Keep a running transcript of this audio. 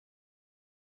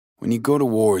When you go to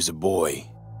war as a boy,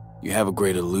 you have a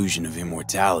great illusion of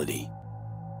immortality.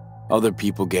 Other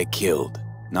people get killed,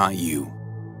 not you.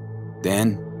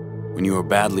 Then, when you are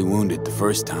badly wounded the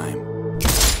first time,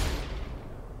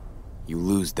 you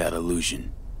lose that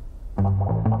illusion.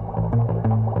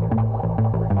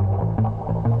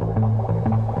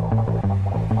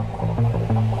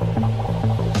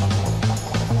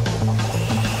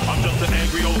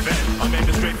 I'm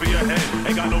aiming straight for your head.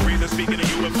 Ain't got no reason speaking to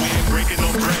you if we ain't breaking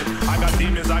no bread. I got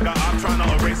demons, I got I'm trying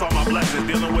to erase all my blessings.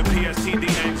 Dealing with PSTD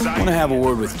anxiety. I want to have a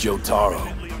word with Jotaro.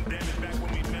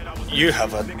 You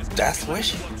have a death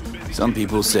wish? Some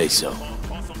people say so.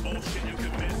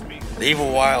 Leave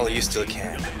a while you still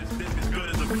can.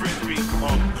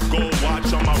 Gold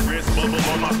watch on my wrist, bubble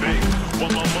on my bank.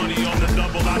 Want my money on the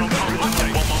double, I don't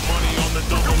complain. Want my money on the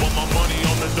double, want my money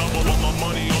on the double, want my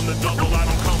money on the double, I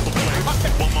don't complain.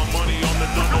 Want my money on the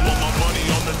double, want my money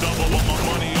on the double, want my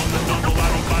money on the double,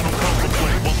 I don't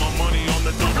complain. Want my money on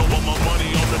the double, want my money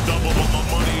on the double, want my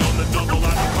money on the double,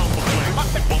 I don't complain.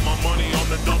 Want my money on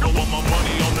the double, want my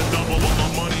money on the double, want my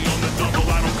money on the double,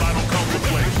 I don't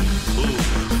complain. Ooh,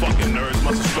 fucking nerds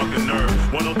must have struck a nerve.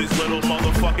 One of these little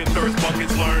motherfucking thirst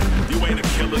buckets learn. You ain't a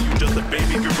killer, you just a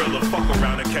baby gorilla. Fuck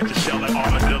around and catch a shell like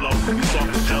armadillo. You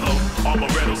soft as jello,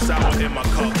 amaretto sour in my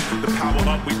cup. The power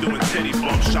up, we doing titty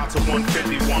bumps. Shots of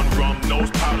 151 rum,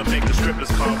 nose powder make the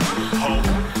strippers come. Ho,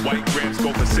 white grams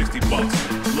go for $60.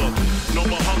 Look, no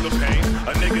more hunger pain.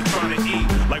 A nigga trying to eat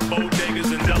like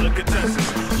bodegas and delicatessens.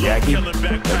 Look, killing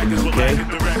backpackers with lack of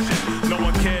direction. No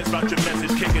one cares about your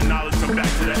message, kicking knowledge from back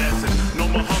to the essence. No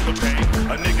more hunger pain.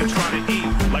 A nigga trying to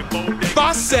eat like bodegas.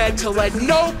 Boss said to let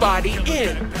nobody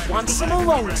in. Want some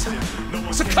alone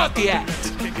time. So cut the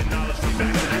act.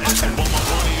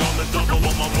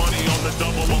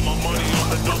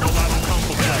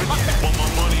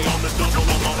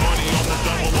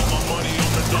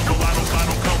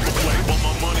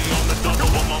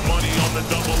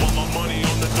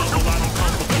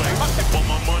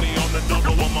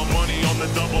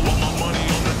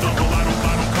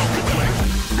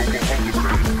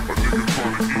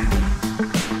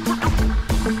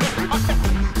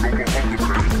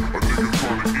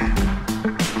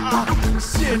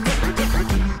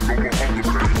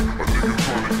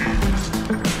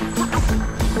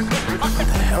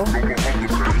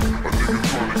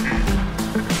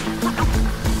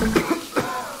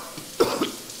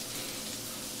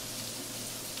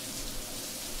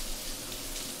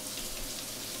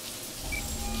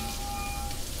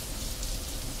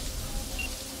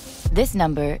 This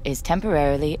number is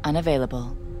temporarily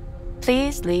unavailable.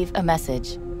 Please leave a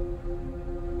message.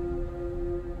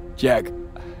 Jack,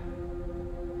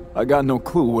 I got no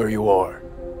clue where you are.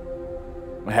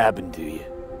 What happened to you?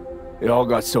 It all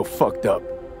got so fucked up.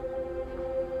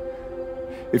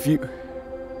 If you're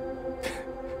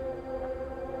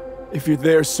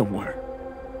there somewhere...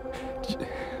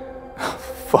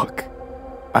 Fuck.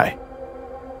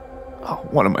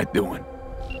 What am I doing?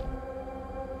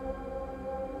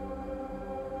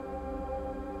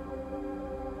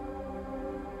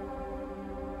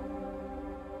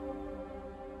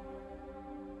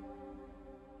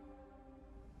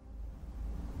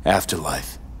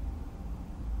 Afterlife.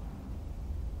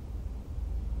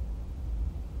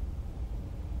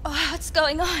 Oh, what's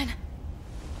going on?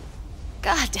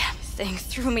 Goddamn thing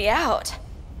threw me out.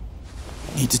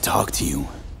 I need to talk to you.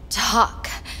 Talk?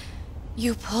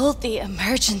 You pulled the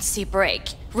emergency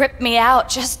brake. Ripped me out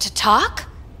just to talk?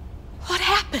 What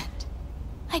happened?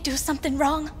 I do something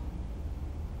wrong?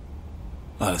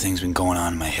 A lot of things been going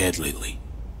on in my head lately.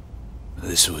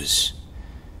 This was...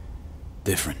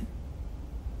 different.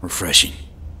 Refreshing.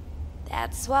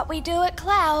 That's what we do at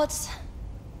Clouds.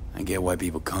 I get why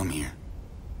people come here.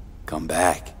 Come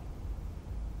back.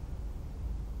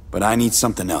 But I need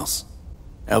something else.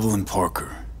 Evelyn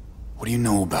Parker. What do you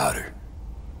know about her?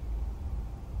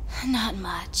 Not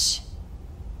much.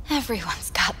 Everyone's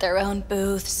got their own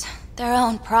booths, their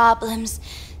own problems,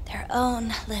 their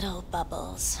own little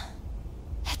bubbles.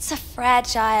 It's a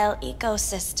fragile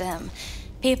ecosystem.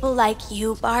 People like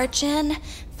you barge in,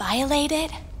 violate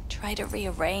it, try to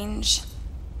rearrange.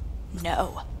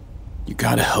 No. You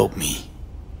gotta help me.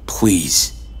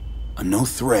 Please. I'm no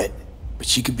threat, but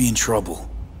she could be in trouble.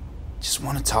 Just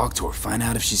want to talk to her, find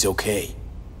out if she's okay.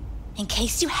 In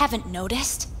case you haven't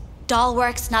noticed, doll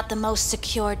work's not the most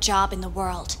secure job in the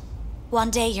world.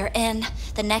 One day you're in,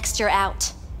 the next you're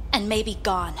out, and maybe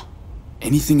gone.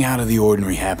 Anything out of the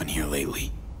ordinary happen here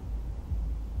lately?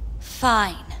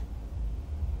 Fine.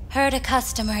 Heard a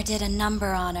customer did a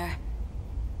number on her.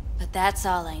 But that's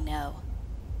all I know.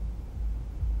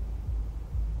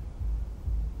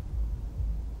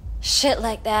 Shit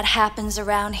like that happens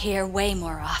around here way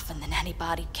more often than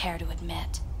anybody'd care to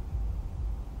admit.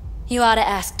 You ought to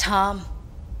ask Tom.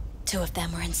 Two of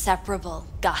them were inseparable,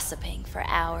 gossiping for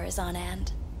hours on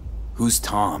end. Who's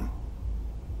Tom?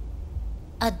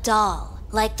 A doll,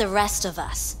 like the rest of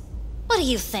us. What do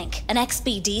you think, an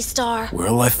XBD star?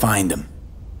 Where'll I find him?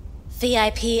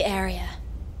 VIP area.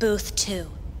 Booth 2,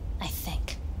 I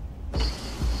think.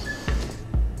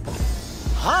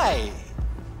 Hi!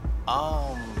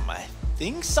 I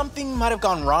think something might have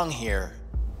gone wrong here.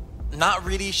 Not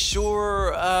really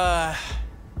sure, I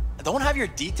don't have your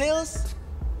details?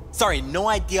 Sorry, no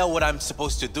idea what I'm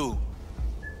supposed to do.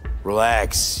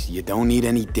 Relax. You don't need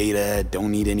any data,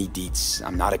 don't need any deets.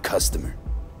 I'm not a customer.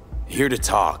 Here to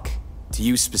talk. To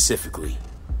you specifically.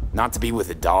 Not to be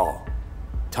with a doll.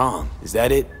 Tom, is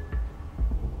that it?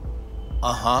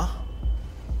 Uh-huh.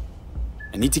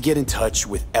 I need to get in touch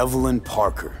with Evelyn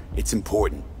Parker. It's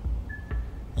important.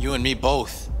 You and me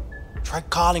both. Tried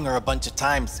calling her a bunch of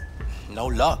times. No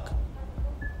luck.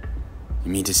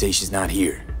 You mean to say she's not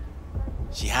here?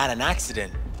 She had an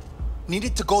accident.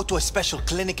 Needed to go to a special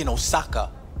clinic in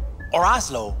Osaka. Or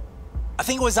Oslo. I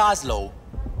think it was Oslo.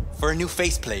 For a new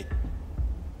faceplate.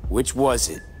 Which was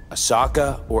it?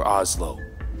 Osaka or Oslo?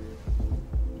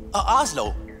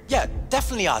 Oslo. Yeah,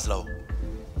 definitely Oslo.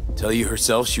 Tell you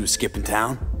herself she was skipping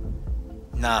town?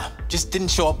 Nah, just didn't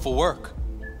show up for work.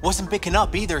 Wasn't picking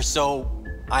up either, so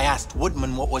I asked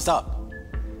Woodman what was up.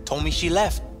 Told me she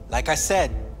left, like I said.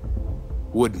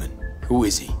 Woodman. Who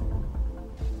is he?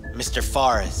 Mr.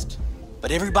 Forrest.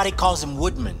 But everybody calls him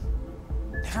Woodman.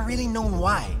 Never really known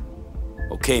why.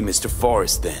 Okay, Mr.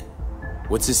 Forrest then.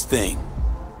 What's his thing?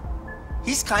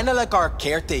 He's kinda like our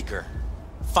caretaker.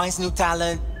 Finds new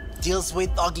talent, deals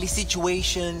with ugly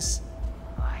situations.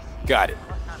 Got it.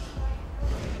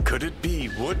 Could it be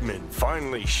Woodman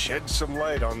finally shed some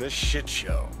light on this shit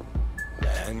show?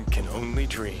 Man can only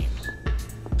dream.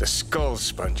 The skull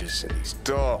sponges and these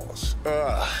dolls.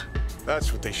 Ugh,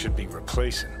 that's what they should be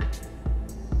replacing.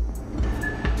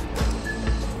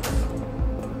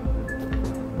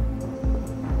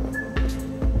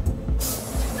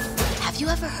 Have you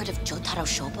ever heard of Jotaro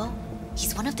Shobo?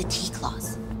 He's one of the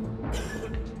T-Claws.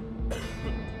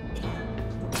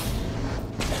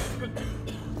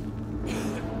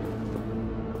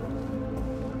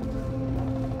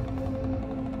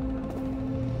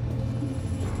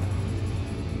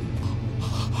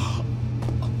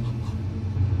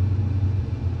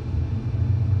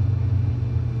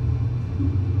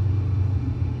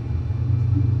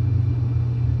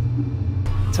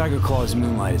 Tiger Claw's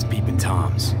moonlight is peeping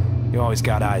Toms. You always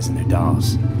got eyes on their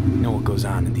dolls. You know what goes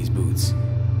on in these booths.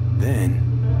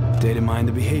 Then, data mine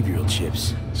the behavioral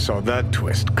chips. Saw that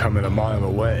twist coming a mile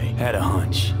away. Had a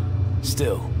hunch.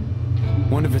 Still,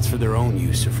 wonder if it's for their own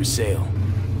use or for sale.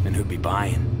 And who'd be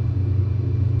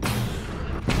buying.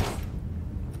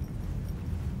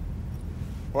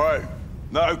 Hey,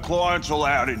 no clients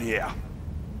allowed in here.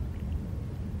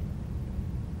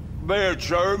 Be a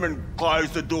chum and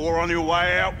close the door on your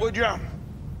way out, would you?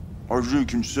 As you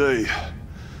can see,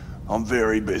 I'm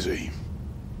very busy.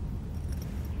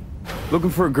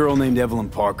 Looking for a girl named Evelyn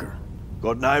Parker.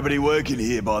 Got nobody working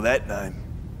here by that name.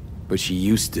 But she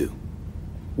used to.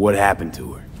 What happened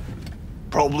to her?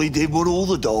 Probably did what all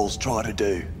the dolls try to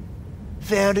do.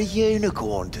 Found a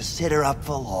unicorn to set her up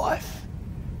for life.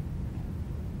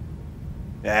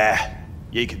 Ah,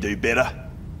 you could do better.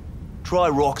 Try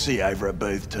Roxy over at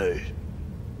Booth 2.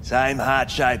 Same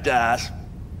heart-shaped ass.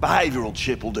 Behavioral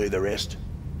chip will do the rest.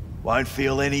 Won't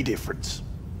feel any difference.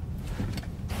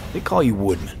 They call you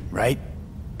Woodman, right?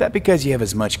 That because you have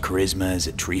as much charisma as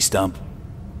a tree stump?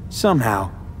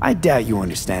 Somehow, I doubt you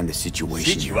understand the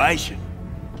situation. Situation?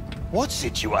 What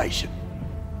situation?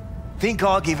 Think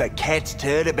I give a cat's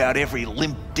turd about every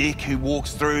limp dick who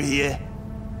walks through here?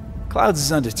 Clouds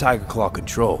is under Tiger Claw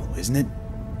control, isn't it?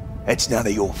 It's none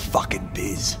of your fucking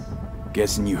biz.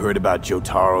 Guessing you heard about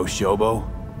Jotaro Shobo?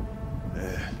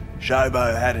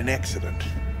 Shobo had an accident.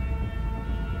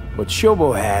 What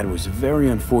Shobo had was a very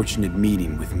unfortunate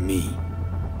meeting with me.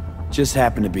 Just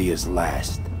happened to be his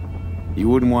last. You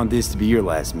wouldn't want this to be your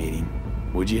last meeting,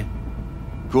 would you?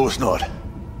 Of course not.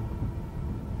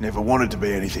 Never wanted to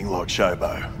be anything like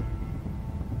Shobo.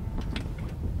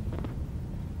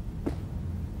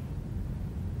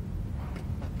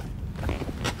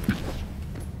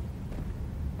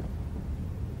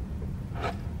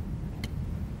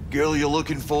 Girl you're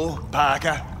looking for,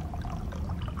 Parker?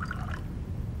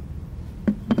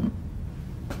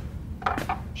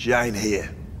 She ain't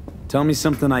here. Tell me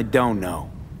something I don't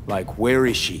know. Like, where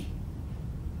is she?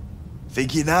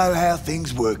 Think you know how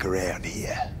things work around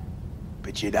here?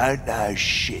 but you don't know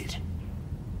shit.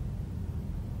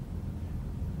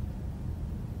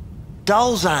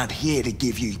 Dolls aren't here to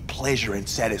give you pleasure and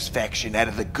satisfaction out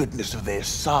of the goodness of their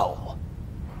soul.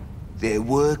 They're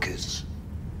workers.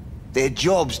 Their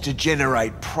job's to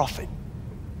generate profit.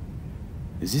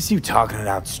 Is this you talking it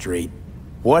out straight?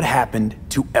 What happened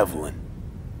to Evelyn?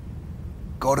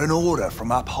 Got an order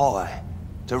from up high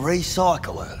to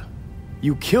recycle her.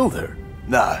 You killed her?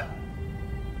 No.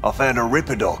 I found a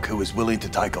ripper doc who was willing to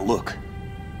take a look.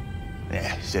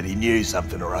 Yeah, said he knew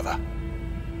something or other.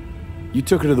 You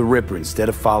took her to the Ripper instead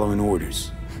of following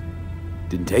orders.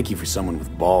 Didn't take you for someone with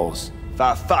balls.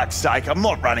 For fuck's sake, I'm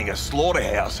not running a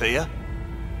slaughterhouse here.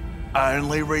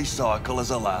 Only recycle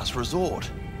as a last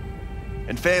resort.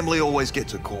 And family always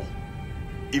gets a call.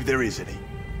 If there is any.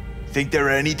 Think there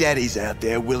are any daddies out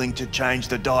there willing to change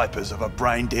the diapers of a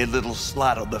brain-dead little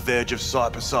slut on the verge of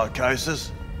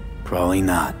cyberpsychosis? Probably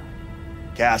not.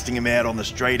 Casting him out on the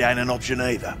street ain't an option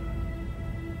either.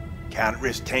 Can't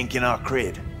risk tanking our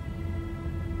cred.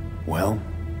 Well,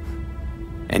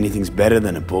 anything's better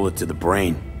than a bullet to the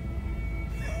brain.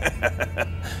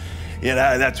 You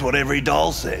know, that's what every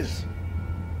doll says.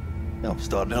 I'm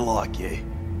starting to like you.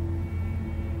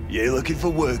 You looking for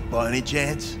work by any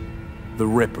chance? The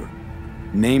Ripper.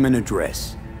 Name and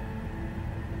address.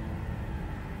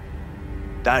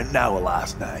 Don't know a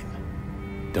last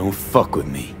name. Don't fuck with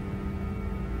me.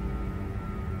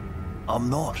 I'm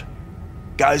not.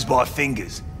 Goes by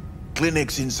fingers.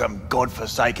 Clinic's in some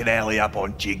godforsaken alley up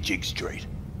on Jig Street.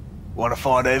 Want to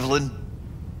find Evelyn?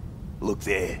 Look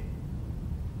there.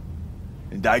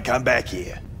 And don't come back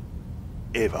here.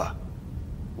 Ever.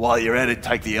 While you're at it,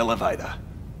 take the elevator.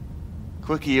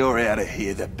 Quicker you're out of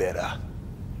here, the better.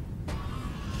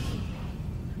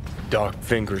 Dark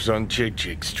fingers on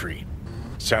Jig Street.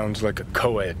 Sounds like a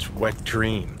co-ed's wet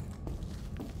dream.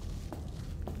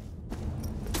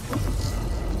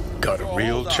 Got a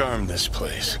real charm, this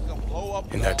place.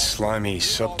 In that slimy,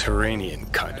 subterranean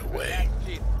kind of way.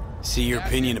 See, your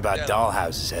opinion about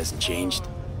dollhouses hasn't changed.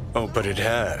 Oh, but it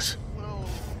has.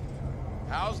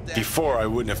 Before, I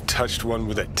wouldn't have touched one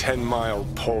with a 10-mile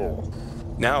pole.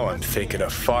 Now I'm thinking a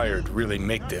fire'd really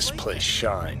make this place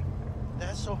shine.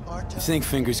 You think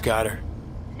Fingers got her?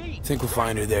 Think we'll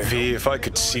find her there? V, if I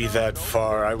could see that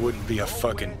far, I wouldn't be a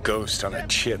fucking ghost on a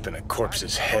chip in a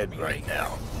corpse's head right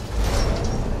now.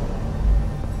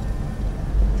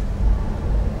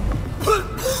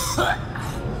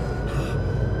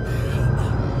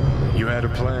 You had a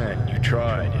plan, you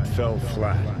tried, it fell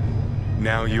flat.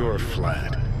 Now you're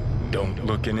flat. Don't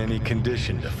look in any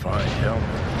condition to find help.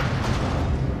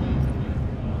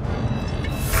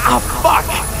 Oh, fuck!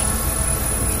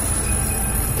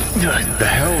 What the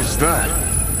hell's that?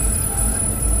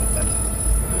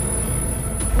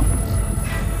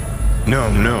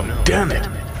 No, damn it!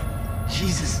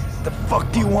 Jesus, the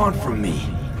fuck do you want from me?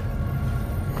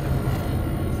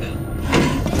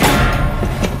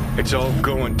 It's all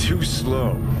going too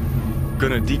slow.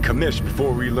 Gonna decommission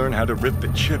before we learn how to rip the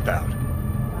chip out.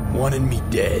 Wanted me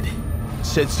dead.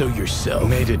 Said so yourself.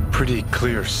 Made it pretty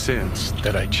clear since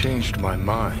that I changed my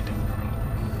mind.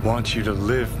 Want you to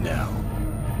live now.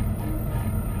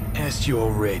 Asked you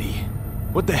already.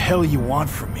 What the hell you want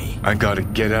from me? I got a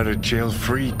get out of jail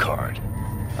free card.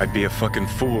 I'd be a fucking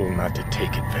fool not to take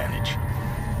advantage.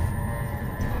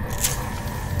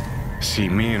 See,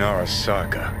 me and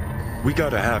Arasaka, we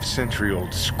got a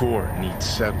half-century-old score needs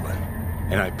settling,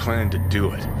 and I plan to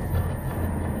do it.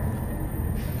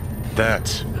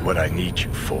 That's what I need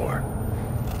you for.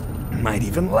 Might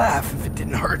even laugh if it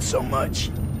didn't hurt so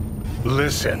much.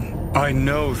 Listen, I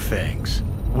know things.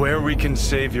 Where we can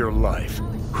save your life.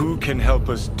 Who can help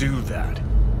us do that?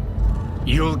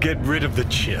 You'll get rid of the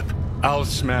chip. I'll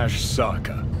smash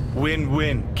Sokka.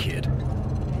 Win-win, kid.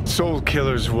 Soul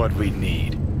Killer's what we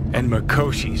need. And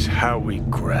Makoshi's how we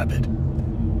grab it.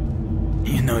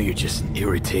 You know you're just an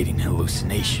irritating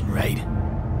hallucination, right?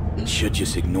 Should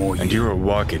just ignore you. And you're a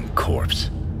walking corpse.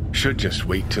 Should just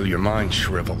wait till your mind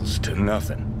shrivels to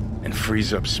nothing and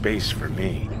frees up space for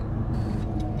me.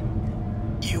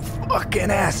 You fucking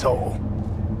asshole.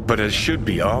 But as should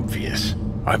be obvious,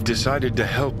 I've decided to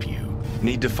help you.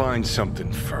 Need to find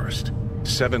something first.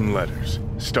 7 letters.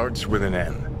 Starts with an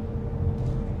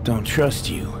M. Don't trust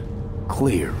you.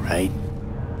 Clear, right?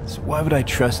 So why would I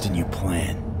trust in your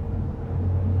plan?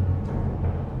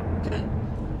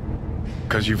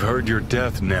 'Cause you've heard your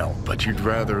death knell, but you'd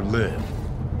rather live.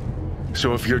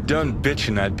 So if you're done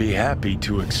bitching, I'd be happy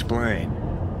to explain.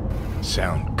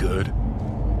 Sound good?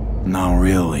 Not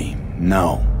really,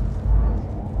 no.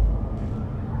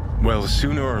 Well,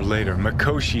 sooner or later,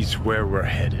 Makoshi's where we're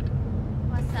headed.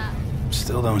 What's up?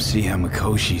 Still don't see how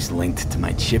Mikoshi's linked to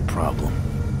my chip problem.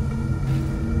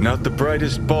 Not the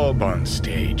brightest bulb on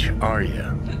stage, are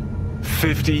you?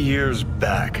 50 years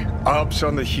back, ops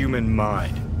on the human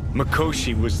mind.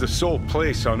 Mikoshi was the sole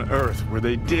place on Earth where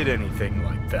they did anything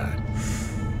like that.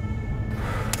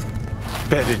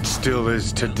 Bet it still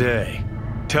is today.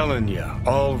 Telling ya,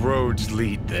 all roads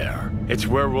lead there. It's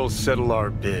where we'll settle our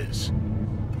biz.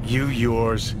 You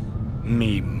yours,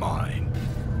 me mine.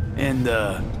 And,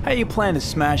 how you plan to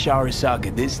smash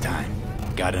Arasaka this time?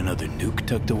 Got another nuke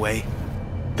tucked away?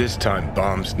 This time,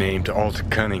 bomb's named Alta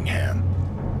Cunningham.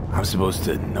 I'm supposed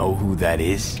to know who that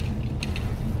is?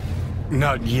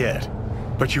 Not yet,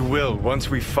 but you will once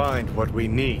we find what we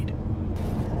need.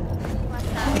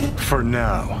 For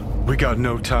now, we got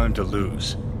no time to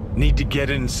lose. Need to get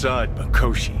inside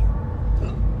Mikoshi.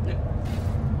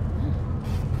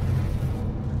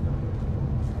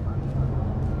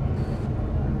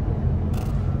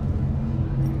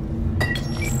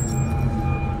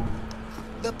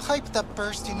 The pipe that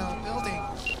burst in our building.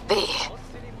 B.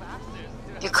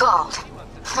 You called.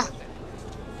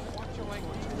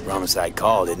 Promise I'd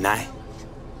call, didn't I?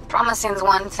 Promising's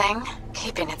one thing,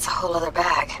 keeping it's a whole other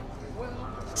bag.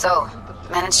 So,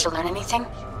 managed to learn anything?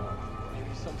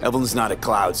 Evelyn's not at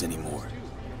Clouds anymore.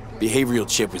 Behavioral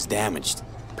chip was damaged.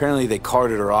 Apparently they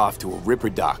carted her off to a Ripper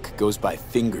dock. Goes by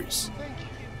Fingers.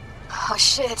 Oh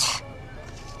shit.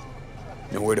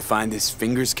 Know where to find this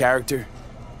Fingers character?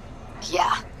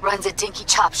 Yeah, runs a dinky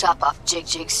chop shop off Jig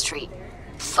Jig Street.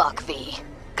 Fuck V.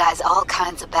 Guy's all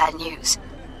kinds of bad news.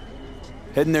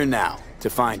 Heading there now, to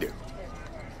find her.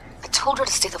 I told her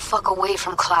to stay the fuck away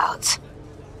from Clouds.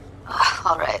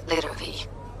 Alright, later, V.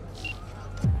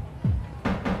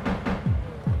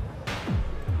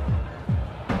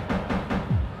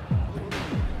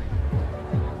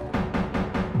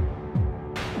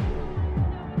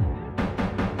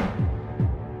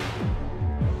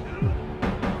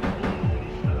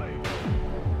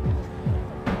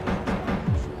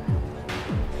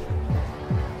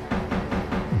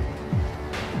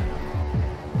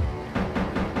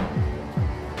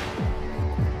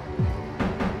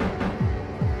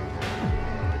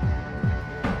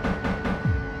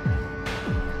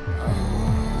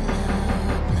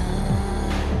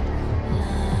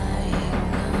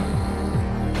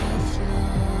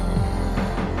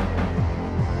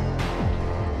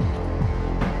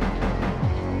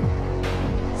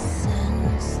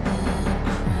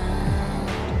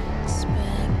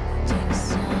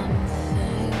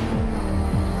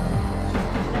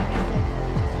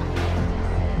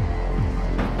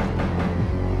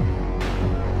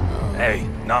 Hey,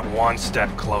 not one step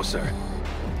closer.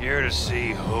 Here to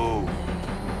see who.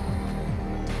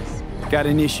 Got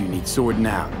an issue needs sorting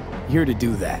out. Here to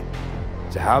do that.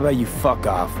 So how about you fuck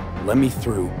off, let me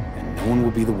through, and no one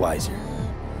will be the wiser.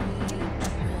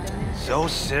 So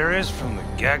serious from the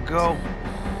get-go?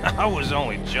 I was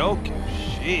only joking,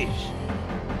 sheesh.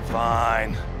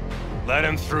 Fine. Let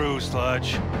him through,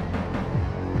 Sludge.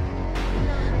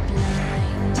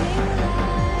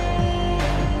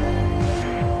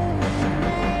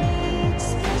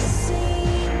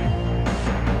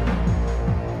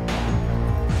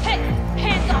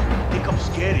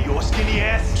 Scared of your skinny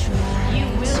ass? You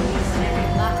will be very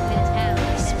locked in town.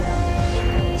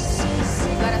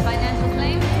 Got a financial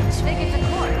claim? Take it to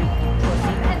court.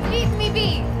 And leave me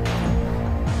be.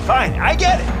 Fine, I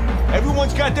get it.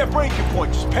 Everyone's got their breaking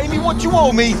point. Just pay me what you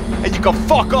owe me, and you can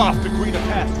fuck off to greener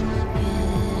pastures.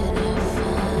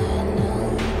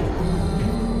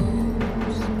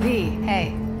 V,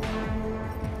 hey.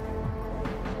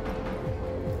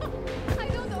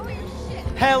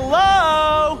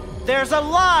 Hello? There's a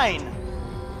line!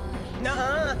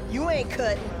 Nuh-uh, you ain't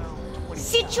cutting.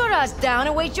 Sit your ass down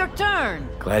and wait your turn.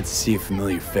 Glad to see a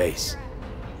familiar face.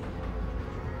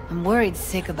 I'm worried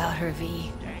sick about her,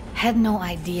 V. Had no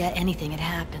idea anything had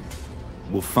happened.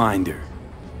 We'll find her.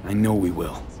 I know we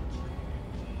will.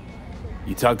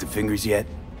 You talked to Fingers yet?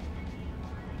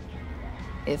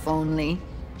 If only.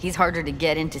 He's harder to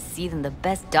get in to see than the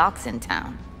best docs in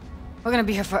town. We're gonna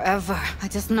be here forever. I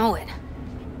just know it.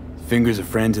 Fingers a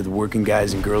friend to the working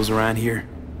guys and girls around here?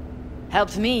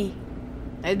 Helped me.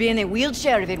 I'd be in a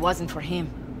wheelchair if it wasn't for him.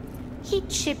 He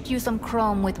chipped you some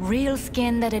chrome with real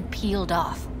skin that had peeled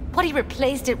off. What he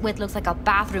replaced it with looks like a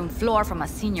bathroom floor from a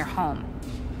senior home.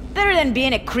 Better than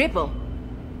being a cripple.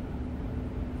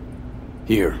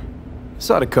 Here.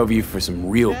 Saw to cover you for some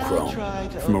real chrome.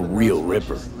 From a real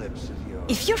Ripper.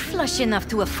 If you're flush enough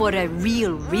to afford a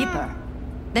real Reaper,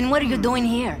 then what are you doing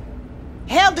here?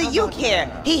 Hell do you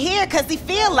care? He here cause he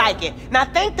feel like it. Now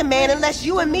thank the man unless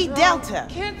you and me dealt her.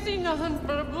 Can't see nothing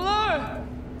but a blur.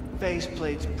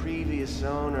 faceplate's previous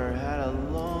owner had a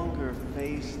longer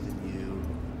face than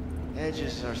you.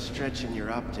 Edges are stretching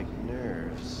your optic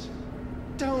nerves.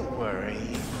 Don't worry.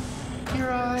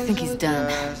 Your eyes I think he's done.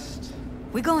 adjust.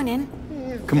 We going in?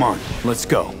 Come on, let's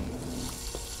go.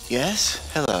 Yes?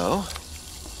 Hello?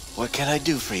 What can I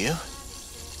do for you?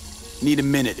 Need a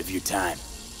minute of your time.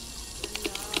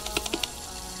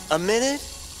 A minute?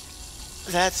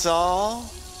 That's all?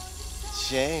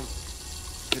 Shame.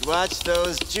 Could watch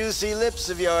those juicy lips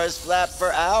of yours flap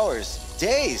for hours,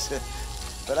 days.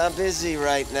 But I'm busy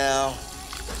right now.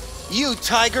 You,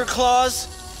 Tiger Claws?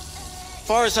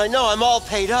 Far as I know, I'm all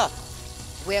paid up.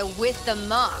 We're with the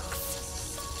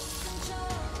Mox.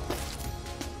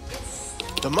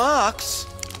 The Mox?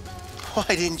 Why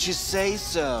didn't you say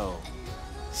so?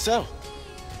 So,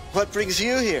 what brings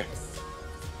you here?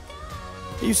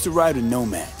 I used to ride with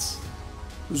nomads.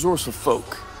 Resourceful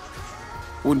folk.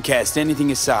 Wouldn't cast anything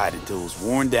aside until it was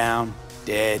worn down,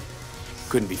 dead,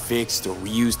 couldn't be fixed or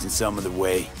reused in some other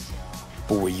way.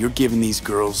 But what you're giving these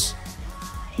girls,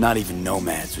 not even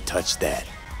nomads would touch that.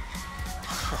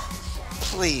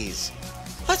 Please,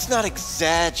 let's not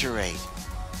exaggerate.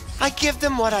 I give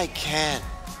them what I can.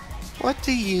 What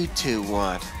do you two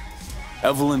want?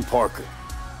 Evelyn Parker.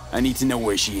 I need to know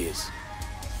where she is.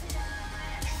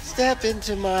 Step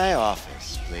into my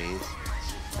office, please.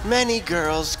 Many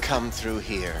girls come through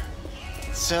here.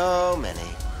 So many.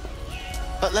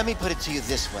 But let me put it to you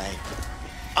this way.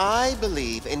 I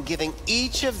believe in giving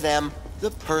each of them the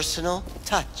personal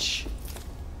touch.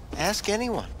 Ask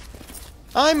anyone.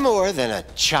 I'm more than a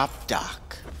chop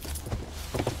doc.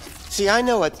 See, I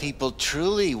know what people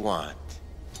truly want.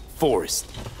 Forrest.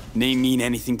 Name mean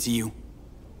anything to you?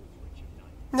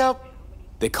 Nope.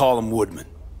 They call him Woodman.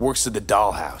 Works at the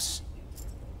dollhouse.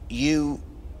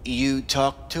 You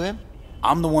talked to him?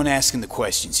 I'm the one asking the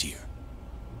questions here.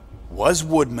 Was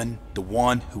Woodman the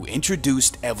one who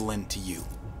introduced Evelyn to you?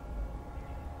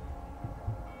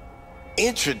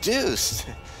 Introduced?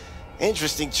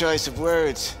 Interesting choice of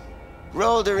words.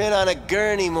 Rolled her in on a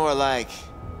gurney, more like.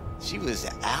 She was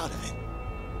out of it.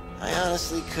 I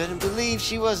honestly couldn't believe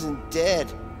she wasn't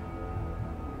dead.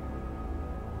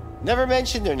 Never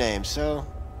mentioned her name, so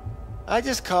I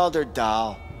just called her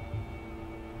Doll.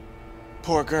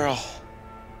 Poor girl.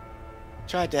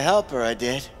 Tried to help her, I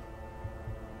did.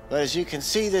 But as you can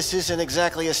see, this isn't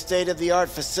exactly a state-of-the-art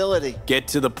facility. Get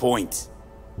to the point.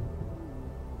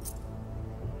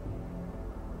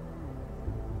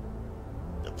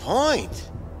 The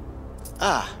point?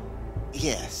 Ah,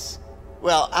 yes.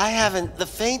 Well, I haven't the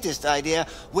faintest idea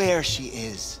where she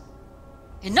is.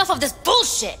 Enough of this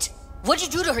bullshit! What'd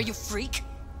you do to her, you freak?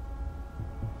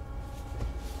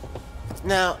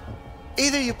 Now,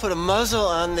 either you put a muzzle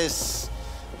on this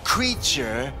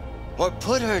creature, or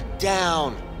put her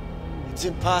down. It's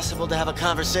impossible to have a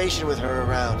conversation with her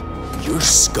around. You're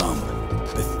scum.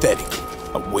 Pathetic.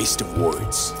 A waste of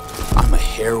words. I'm a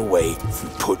hair away from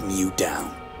putting you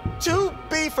down. 2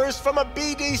 beefers from a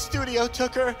BD studio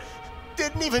took her.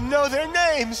 Didn't even know their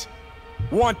names.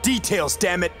 Want details,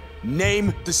 damn it.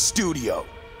 Name the studio.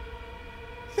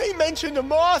 They mentioned a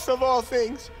moth of all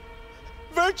things.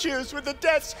 Virtues with the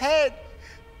death's head.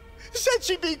 Said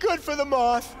she'd be good for the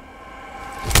moth.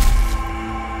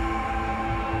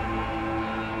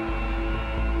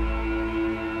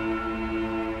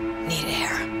 Need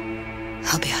air.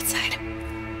 I'll be outside.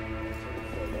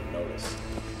 Notice.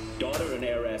 Daughter and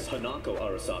heiress Hanako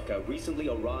Arasaka recently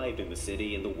arrived in the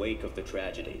city in the wake of the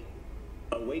tragedy.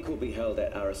 A wake will be held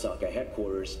at Arasaka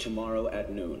headquarters tomorrow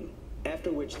at noon,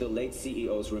 after which the late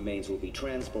CEO's remains will be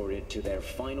transported to their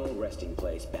final resting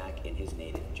place back in his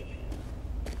native Japan.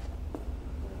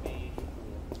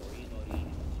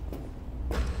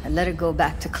 I let her go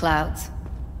back to Clouds.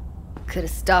 Could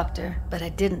have stopped her, but I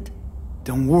didn't.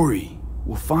 Don't worry.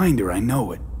 We'll find her, I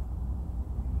know it.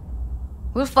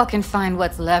 We'll fucking find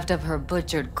what's left of her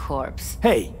butchered corpse.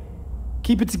 Hey,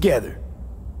 keep it together.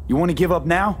 You want to give up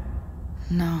now?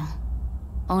 No.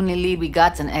 Only lead we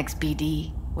got's an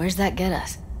XBD. Where's that get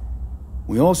us?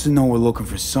 We also know we're looking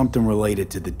for something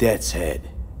related to the Death's Head.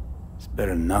 It's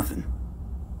better than nothing.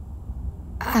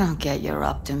 I don't get your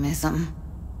optimism.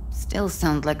 Still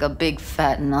sounds like a big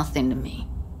fat nothing to me.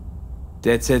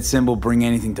 Death's Head symbol bring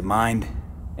anything to mind?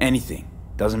 Anything.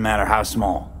 Doesn't matter how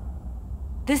small.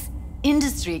 This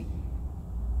industry...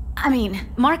 I mean,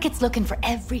 market's looking for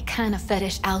every kind of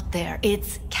fetish out there.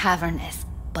 It's cavernous.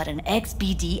 But an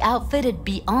XBD outfit'd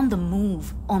be on the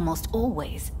move, almost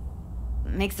always.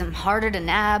 Makes them harder to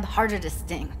nab, harder to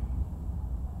sting.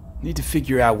 Need to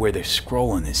figure out where they're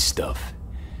scrolling this stuff.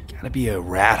 Gotta be a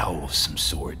rat hole of some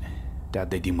sort. Doubt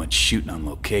they do much shooting on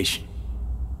location.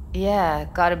 Yeah,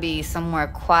 gotta be somewhere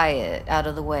quiet, out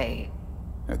of the way.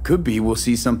 It could be we'll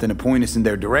see something to point us in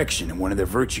their direction and one of their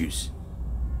virtues.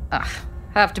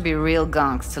 Have to be real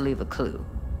gonks to leave a clue.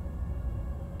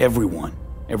 Everyone,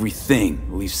 everything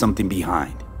will leave something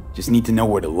behind. Just need to know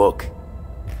where to look.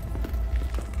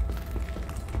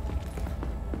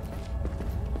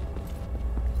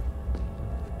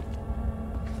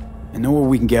 I know where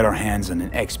we can get our hands on an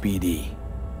XBD.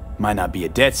 Might not be a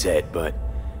death's head, but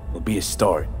it'll be a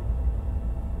start.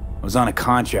 I was on a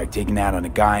contract taken out on a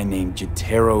guy named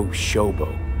Jotaro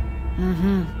Shobo.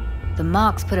 The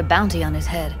Mox put a bounty on his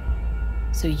head.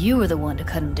 So you were the one to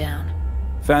cut him down.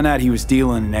 Found out he was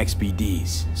dealing in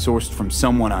XBDs, sourced from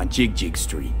someone on Jig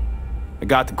Street. I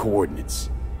got the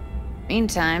coordinates.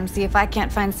 Meantime, see if I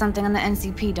can't find something on the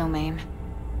NCP domain.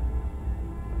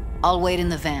 I'll wait in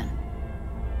the van.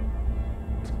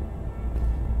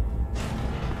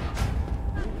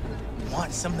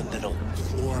 Want something that'll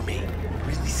floor me,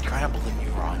 really scramble the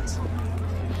neurons.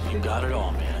 You got it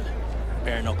all, man.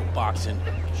 Bare knuckle boxing,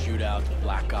 shootouts,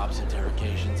 black ops,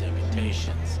 interrogations,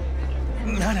 amputations.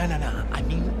 No. I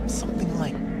mean something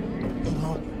like,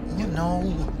 you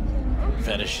know.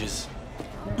 Fetishes?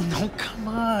 No, come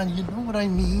on, you know what I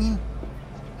mean.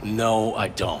 No, I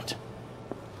don't.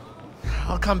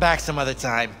 I'll come back some other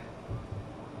time.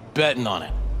 Betting on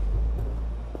it.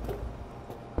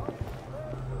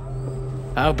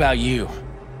 How about you?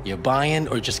 You buying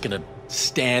or just gonna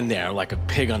stand there like a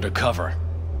pig undercover?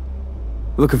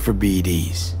 Looking for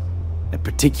BDs. A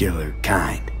particular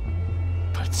kind.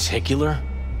 Particular?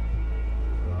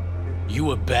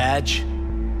 You a badge?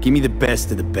 Give me the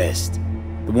best of the best.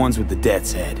 The ones with the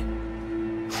death's head.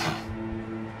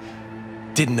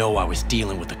 Didn't know I was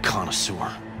dealing with a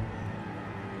connoisseur.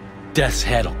 Death's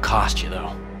head'll cost you,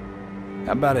 though.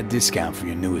 How about a discount for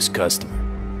your newest customer?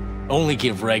 Only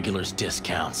give regulars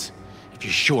discounts. If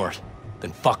you're short,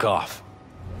 then fuck off.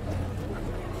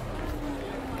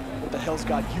 What the hell's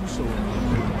got you so...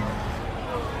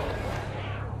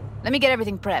 Let me get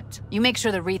everything prepped. You make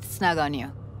sure the wreath's snug on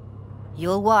you.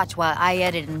 You'll watch while I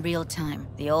edit in real time.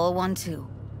 The old one, too.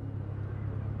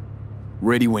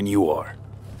 Ready when you are.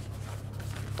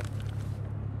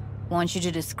 Want you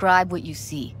to describe what you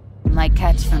see. You might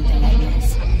catch something I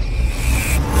miss.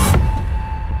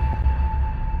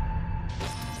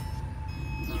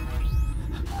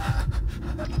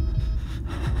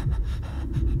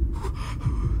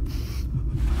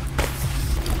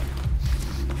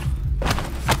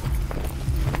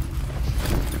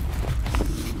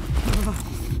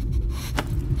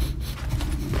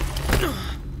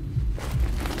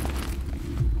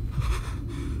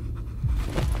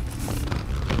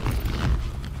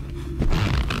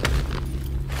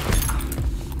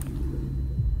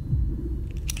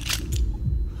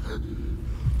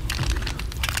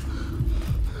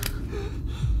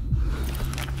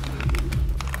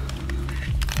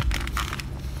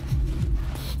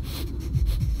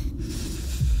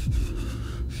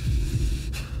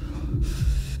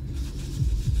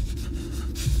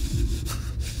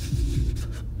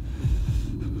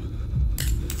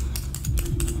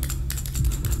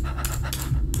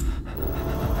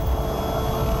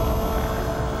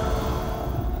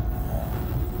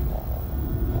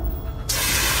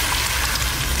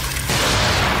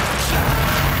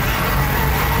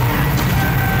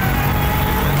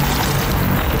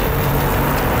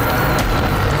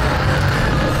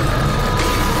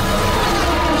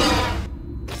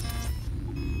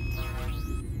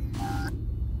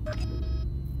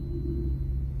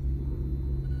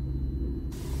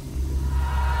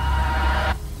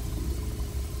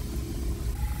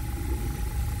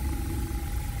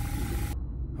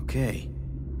 Okay.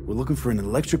 We're looking for an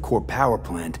electric core power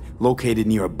plant located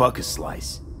near a bucket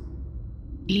slice.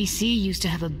 EC used to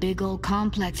have a big old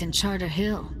complex in Charter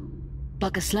Hill.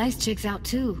 Bucket Slice checks out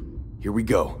too. Here we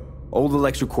go. Old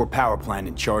electric core power plant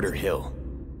in Charter Hill.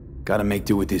 Gotta make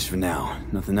do with this for now.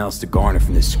 Nothing else to garner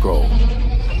from this scroll.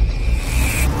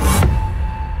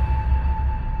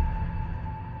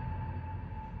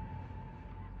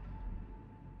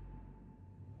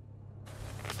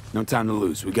 No time to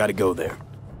lose. We gotta go there.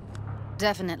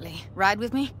 Definitely. Ride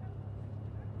with me?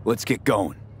 Let's get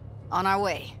going. On our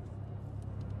way.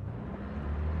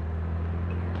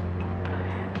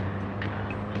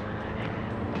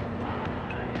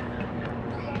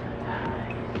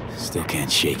 Still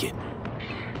can't shake it.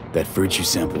 That virtue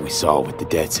sample we saw with the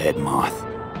Death's Head moth.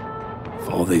 If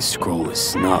all they scroll is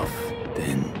snuff,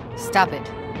 then... Stop it.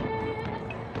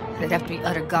 They'd have to be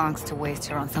utter gonks to waste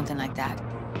her on something like that.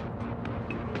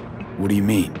 What do you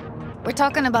mean? We're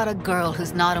talking about a girl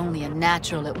who's not only a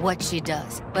natural at what she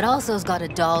does, but also's got a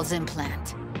doll's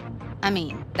implant. I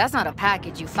mean, that's not a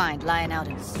package you find lying out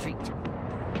in the street.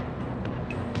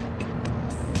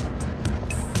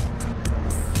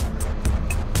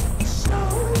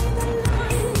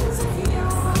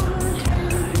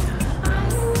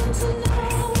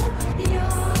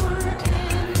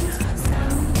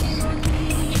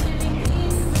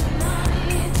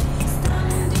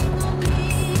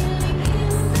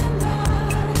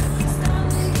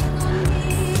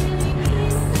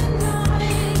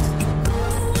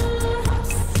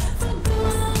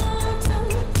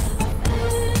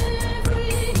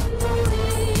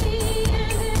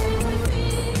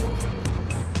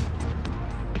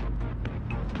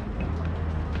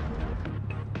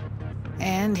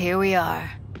 And here we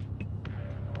are.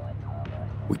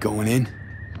 We going in?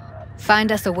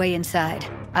 Find us a way inside.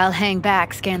 I'll hang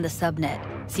back, scan the subnet,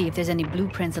 see if there's any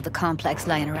blueprints of the complex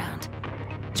lying around.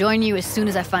 Join you as soon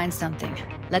as I find something.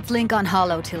 Let's link on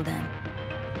Hollow till then.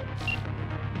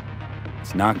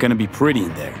 It's not gonna be pretty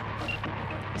in there.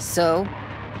 So,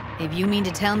 if you mean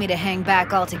to tell me to hang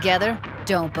back altogether,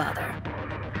 don't bother.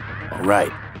 All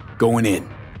right, going in.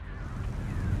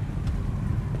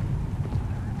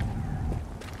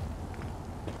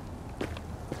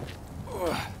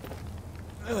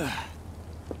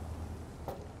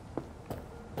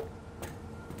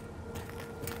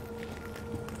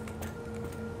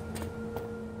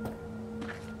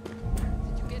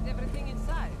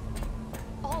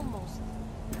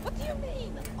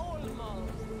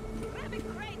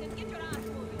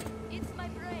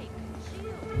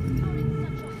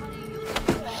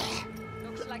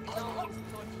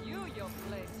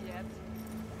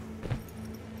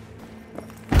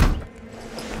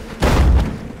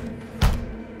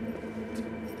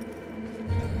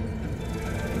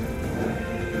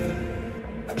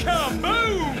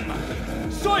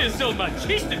 Kaboom! Soy is el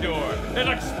machistador! An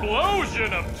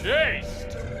explosion of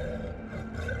taste!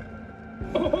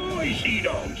 Ahoy,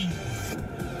 Cheetos!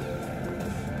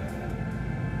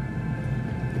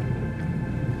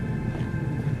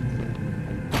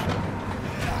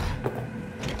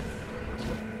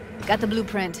 Got the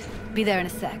blueprint. Be there in a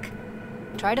sec.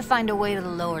 Try to find a way to the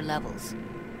lower levels.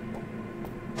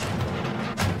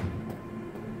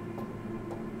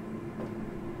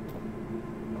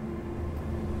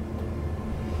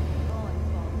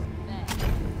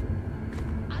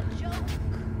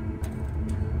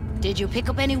 Did you pick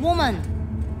up any woman?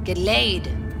 Get laid.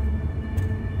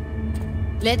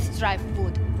 Let's try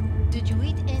food. Did you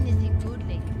eat anything good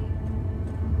lately?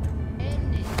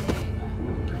 Anything?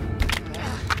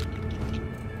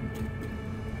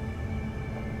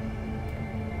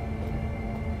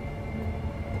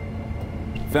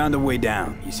 Found a way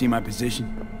down. You see my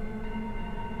position?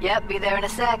 Yep, be there in a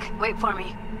sec. Wait for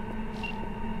me.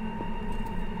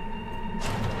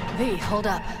 V, hold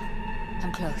up.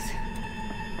 I'm close.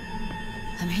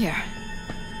 I'm here.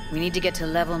 We need to get to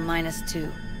level -2.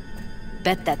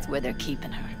 Bet that's where they're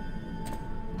keeping her.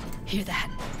 Hear that?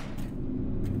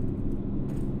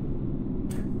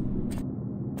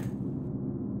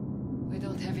 We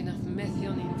don't have enough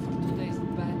methionine for today's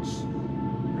batch.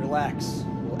 Relax.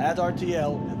 We'll add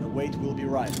RTL and the weight will be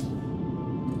right.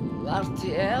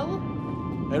 RTL?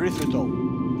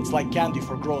 Erythritol. It's like candy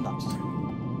for grown-ups.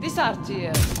 This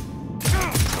RTL.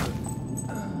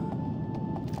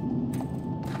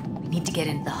 Need to get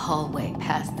into the hallway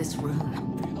past this room.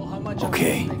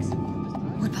 Okay.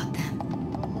 What about them?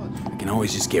 I can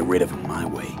always just get rid of them my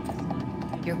way.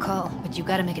 Your call, but you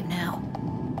gotta make it now.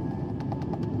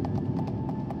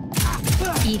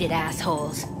 Eat it,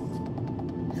 assholes.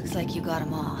 Looks like you got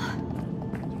them all.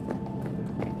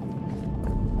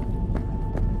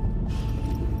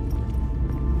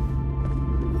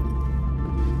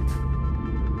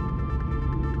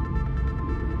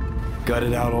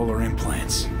 Gutted out all her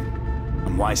implants.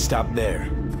 And why stop there?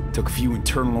 Took a few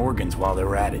internal organs while they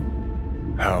were at it.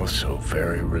 How so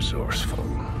very resourceful.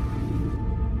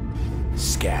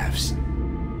 Scavs.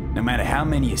 No matter how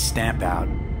many you stamp out,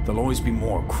 there'll always be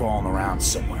more crawling around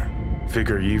somewhere.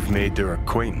 Figure you've made their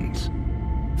acquaintance.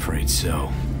 Afraid so.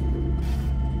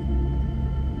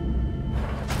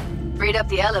 Freed up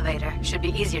the elevator. Should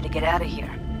be easier to get out of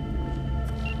here.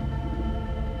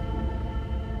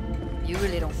 You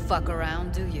really don't fuck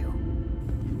around, do you?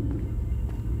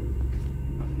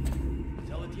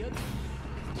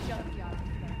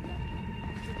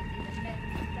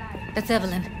 That's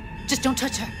Evelyn. Just don't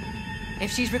touch her.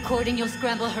 If she's recording, you'll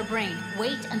scramble her brain.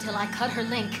 Wait until I cut her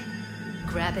link.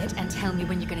 Grab it and tell me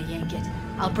when you're gonna yank it.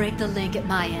 I'll break the link at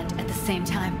my end at the same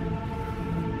time.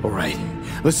 All right,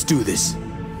 let's do this.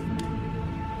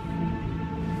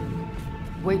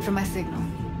 Wait for my signal.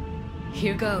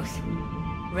 Here goes.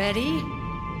 Ready?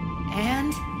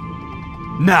 And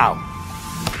Now!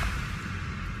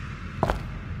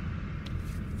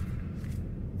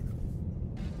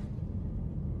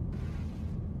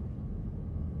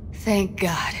 Thank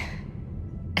God.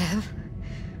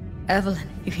 Evelyn,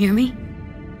 you hear me?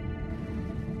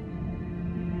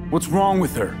 What's wrong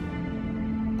with her?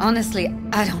 Honestly,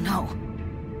 I don't know.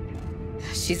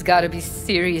 She's gotta be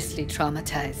seriously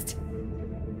traumatized.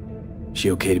 She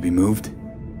okay to be moved?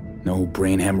 No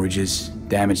brain hemorrhages,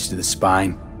 damage to the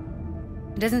spine?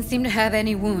 Doesn't seem to have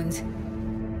any wounds.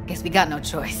 Guess we got no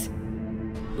choice.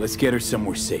 Let's get her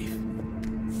somewhere safe.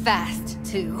 Fast,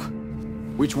 too.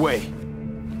 Which way?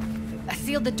 I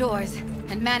sealed the doors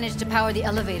and managed to power the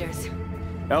elevators.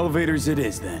 Elevators it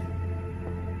is, then.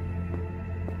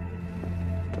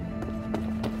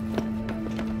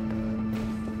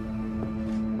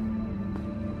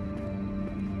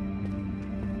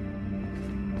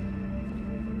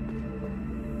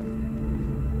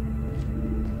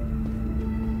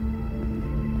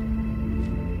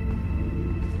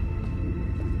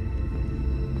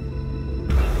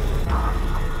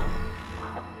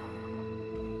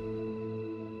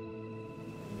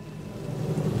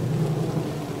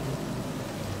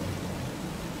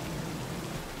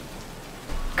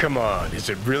 Come on, is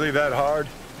it really that hard?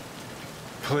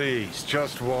 Please,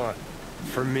 just one.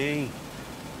 For me?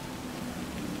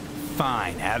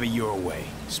 Fine, have it your way.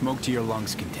 Smoke to your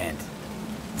lungs' content.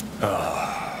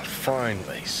 Ah,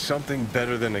 finally, something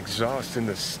better than exhaust in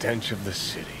the stench of the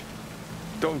city.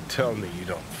 Don't tell me you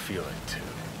don't feel it too.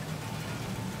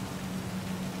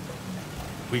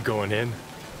 We going in?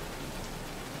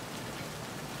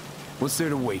 What's there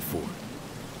to wait for?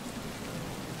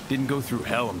 Didn't go through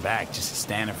hell and back just to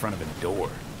stand in front of a door.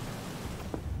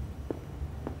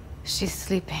 She's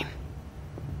sleeping.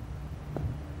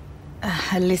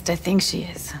 At least I think she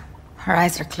is. Her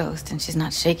eyes are closed and she's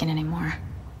not shaking anymore.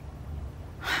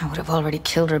 I would have already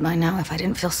killed her by now if I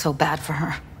didn't feel so bad for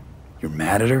her. You're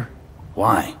mad at her?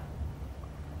 Why?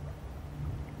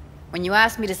 When you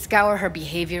asked me to scour her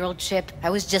behavioral chip, I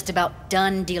was just about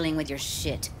done dealing with your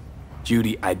shit.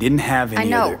 Judy, I didn't have any I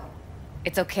know. other...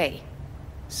 It's okay.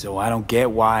 So I don't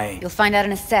get why... You'll find out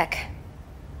in a sec.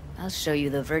 I'll show you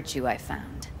the virtue I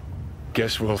found.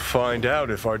 Guess we'll find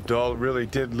out if our doll really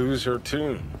did lose her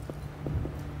tune.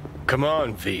 Come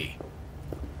on, V.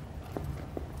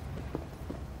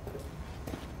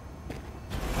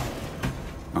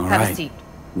 All Have right. a seat.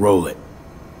 Roll it.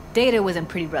 Data was in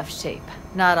pretty rough shape.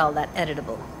 Not all that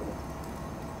editable.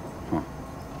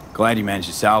 Glad you managed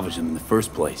to salvage them in the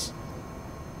first place.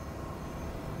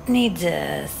 Needs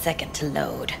a second to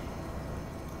load.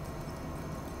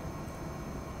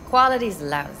 Quality's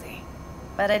lousy,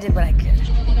 but I did what I could.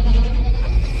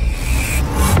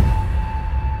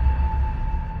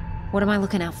 What am I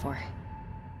looking out for?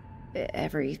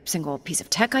 Every single piece of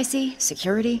tech I see?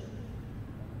 Security?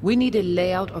 We need a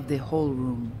layout of the whole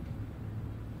room.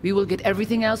 We will get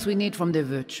everything else we need from the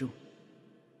Virtue.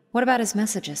 What about his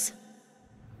messages?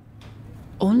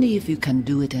 Only if you can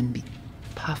do it and be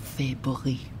parfait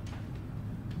bourré.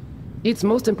 It's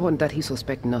most important that he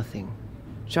suspect nothing.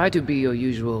 Try to be your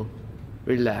usual,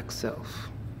 relaxed self.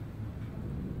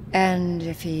 And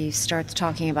if he starts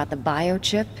talking about the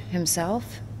biochip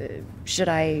himself, should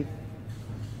I...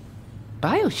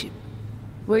 Biochip?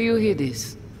 Where you hear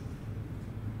this?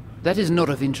 That is not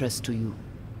of interest to you.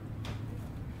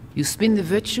 You spin the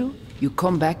Virtue, you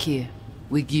come back here,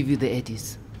 we give you the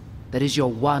eddies. That is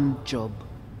your one job.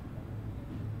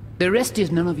 The rest is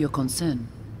none of your concern.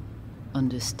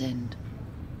 Understand?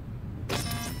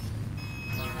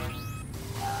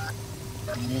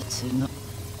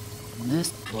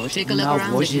 Take a look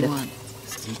around if you want.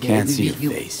 Can't see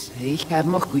your face.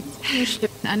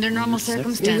 Under normal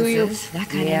circumstances, that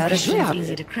kind of information is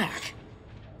easy to crack.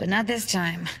 But not this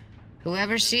time.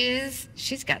 Whoever she is,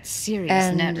 she's got serious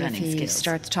net And if running he skills.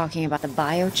 starts talking about the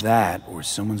biochip... That, or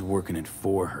someone's working it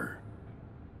for her.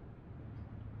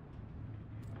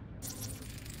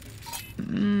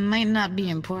 Might not be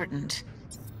important.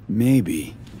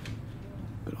 Maybe.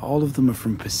 But all of them are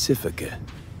from Pacifica.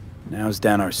 Now's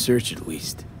down our search, at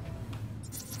least.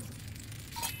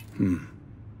 I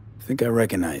think I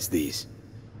recognize these.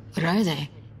 What are they?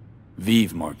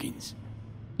 Vive markings.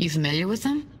 You familiar with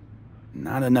them?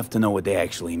 Not enough to know what they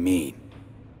actually mean.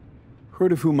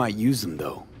 Heard of who might use them,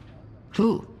 though.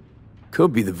 Who?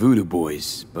 Could be the Voodoo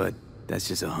Boys, but that's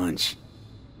just a hunch.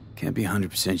 Can't be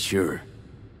 100% sure.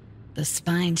 The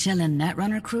spine-chilling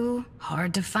Netrunner crew?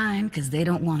 Hard to find, because they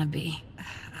don't want to be.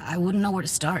 I wouldn't know where to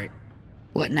start.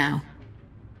 What now?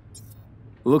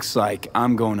 Looks like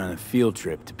I'm going on a field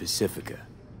trip to Pacifica.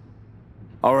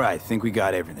 Alright, think we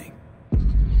got everything.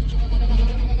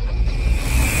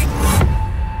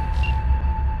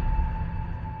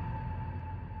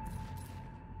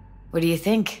 What do you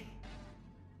think?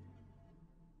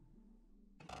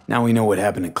 Now we know what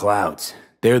happened to Clouds.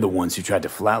 They're the ones who tried to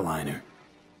flatline her.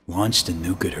 Launched a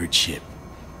nuke at her chip.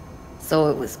 So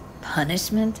it was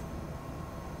punishment?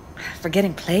 For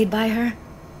getting played by her?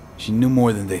 She knew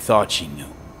more than they thought she knew.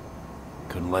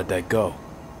 Couldn't let that go.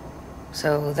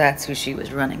 So that's who she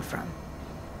was running from.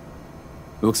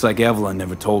 Looks like Evelyn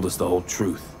never told us the whole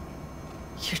truth.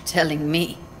 You're telling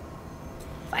me?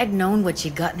 If I'd known what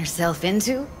she'd gotten herself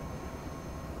into?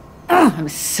 Oh, I'm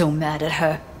so mad at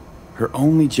her. Her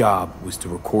only job was to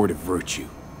record a virtue.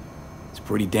 It's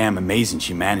pretty damn amazing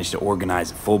she managed to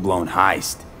organize a full-blown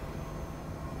heist.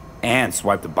 And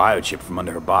swipe the biochip from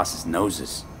under her boss's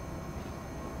noses.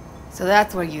 So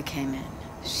that's where you came in.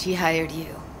 She hired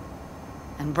you.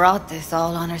 And brought this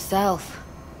all on herself.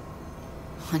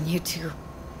 On you two.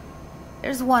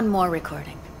 There's one more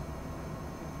recording.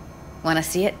 Wanna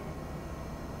see it?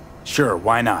 Sure,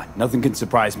 why not? Nothing can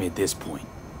surprise me at this point.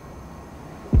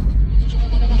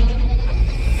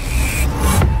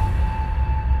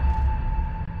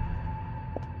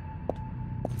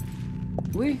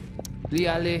 Oui, li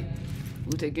ale.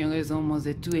 Ou te gen raison, moi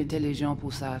c'est tout intelligent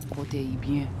pour ça, protéger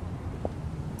bien.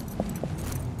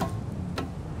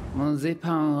 Moi c'est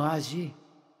pas enragé.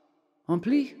 En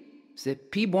plus, c'est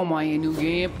plus bon moyen nous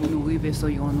gagner pour nous arriver sur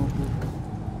yon nous.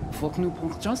 Faut que nous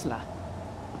prenions chance là.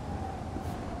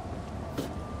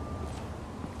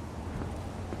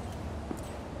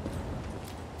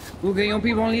 Vous gagnez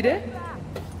plus bon l'idée?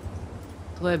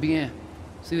 Très bien.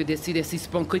 Si vous décidez si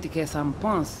c'est bon critiquer ça me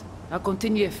pense, à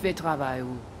continuer à faire travail.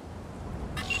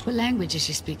 What language is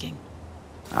she speaking?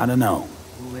 I don't know.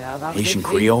 Haitian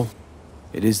Creole?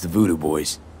 It is the Voodoo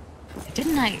Boys.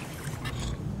 Didn't I?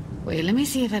 Wait, let me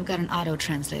see if I've got an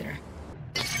auto-translator.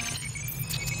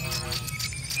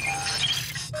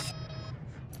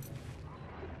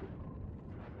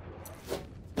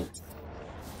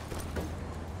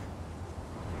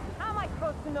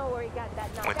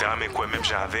 Mwen te ame kwen menm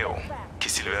jave ou, ki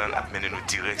Silveran ap mene nou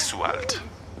direct sou alt.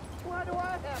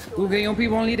 Vous gagnez plus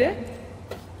bon l'idée?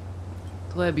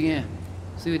 Très bien.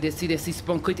 Si vous décidez si c'est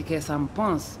bon critiquer ça me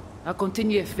pense, à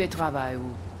continuer à faire travail.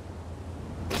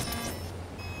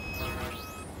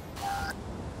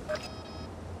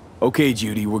 Okay,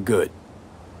 Judy, we're good.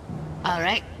 All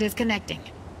right, disconnecting.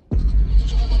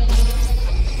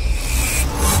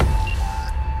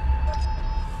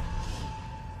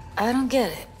 I don't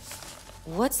get it.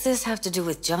 What's this have to do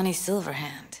with Johnny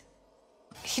Silverhand?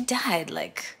 He died,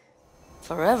 like,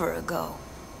 forever ago.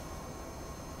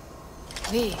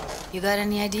 V, you got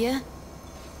any idea?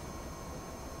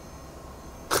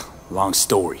 Long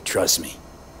story, trust me.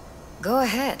 Go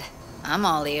ahead. I'm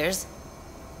all ears.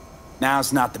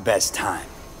 Now's not the best time.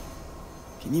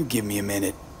 Can you give me a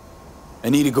minute? I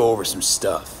need to go over some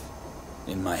stuff.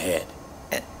 In my head.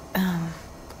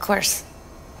 Of course.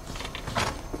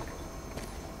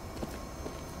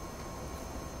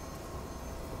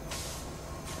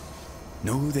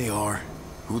 Know who they are,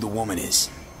 who the woman is.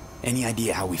 Any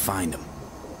idea how we find them?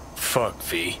 Fuck,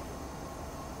 V.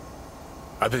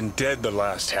 I've been dead the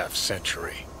last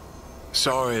half-century.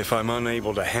 Sorry if I'm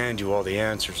unable to hand you all the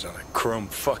answers on a chrome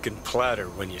fucking platter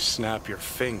when you snap your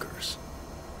fingers.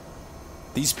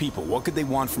 These people, what could they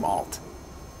want from Alt?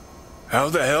 How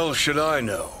the hell should I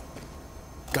know?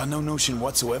 Got no notion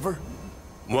whatsoever?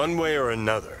 One way or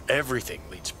another, everything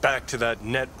leads back to that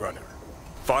Netrunner.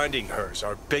 Finding her's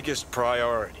our biggest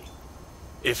priority.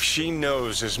 If she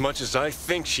knows as much as I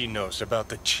think she knows about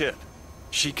the chip,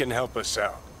 she can help us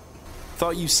out.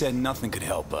 Thought you said nothing could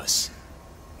help us.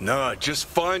 Nah, just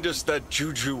find us that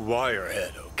Juju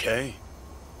wirehead, okay?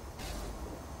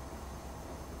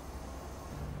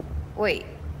 Wait,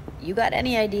 you got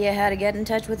any idea how to get in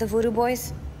touch with the Voodoo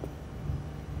Boys?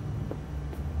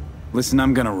 Listen,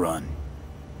 I'm gonna run.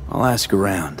 I'll ask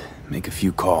around, make a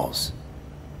few calls.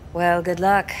 Well, good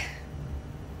luck.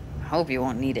 Hope you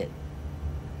won't need it.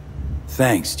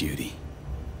 Thanks, Judy.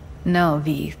 No,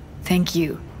 V. Thank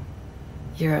you.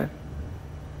 You're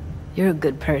a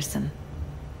good person.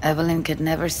 Evelyn could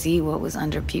never see what was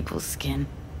under people's skin.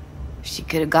 If she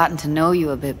could have gotten to know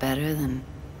you a bit better, then...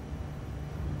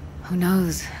 who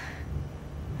knows?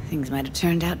 Things might have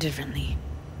turned out differently.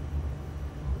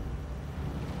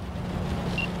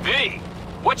 V,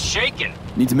 what's shaking?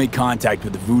 Need to make contact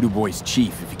with the Voodoo Boys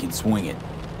chief if you can swing it.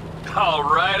 All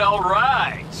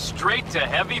right. Straight to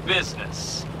heavy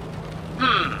business.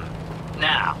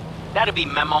 Now, that'd be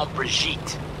Maman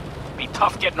Brigitte. Be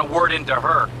tough getting a word into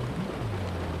her.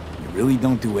 You really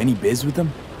don't do any biz with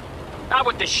them? Not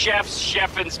with the chefs,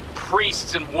 cheffins,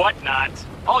 priests, and whatnot.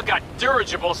 All got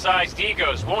dirigible-sized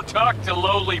egos, won't talk to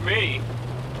lowly me.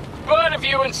 But if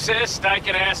you insist, I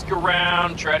can ask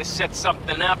around, try to set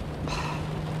something up.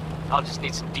 I'll just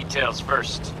need some details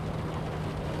first.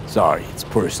 Sorry, it's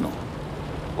personal.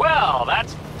 Well,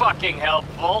 that's fucking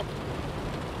helpful.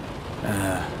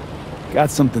 Got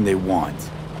something they want.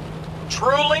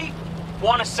 Truly?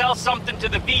 Want to sell something to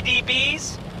the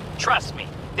VDBs? Trust me,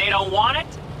 they don't want it,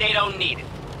 they don't need it.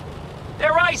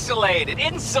 They're isolated,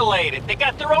 insulated, they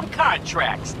got their own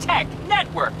contracts, tech,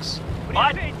 networks.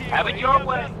 But, have it your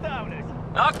way.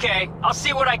 Okay, I'll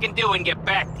see what I can do and get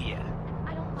back to you.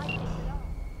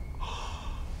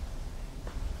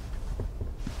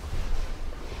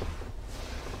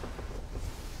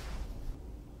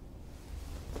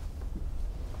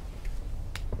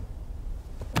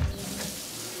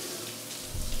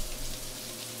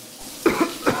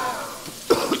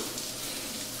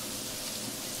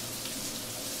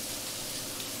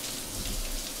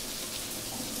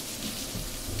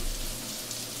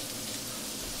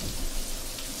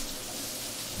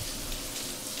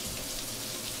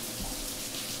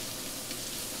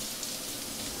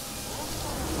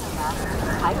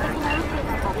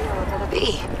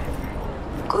 B,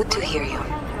 good to hear you.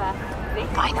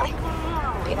 Finally.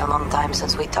 Been a long time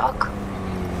since we talked.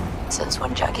 Since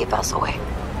when Jackie passed away.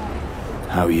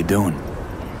 How are you doing?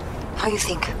 How you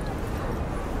think?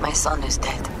 My son is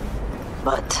dead.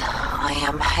 But I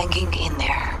am hanging in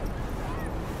there.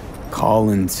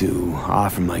 Calling to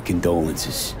offer my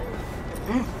condolences.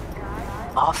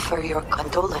 Offer your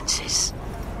condolences.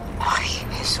 Ay,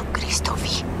 Jesucristo,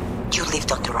 V. You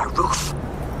lived under our roof.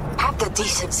 Have the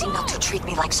decency not to treat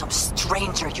me like some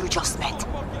stranger you just met.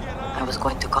 I was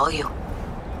going to call you.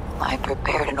 I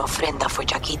prepared an ofrenda for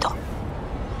Jaquito.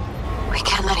 We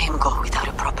can't let him go without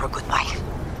a proper goodbye.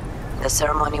 The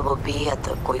ceremony will be at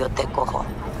the Coyote Cojo.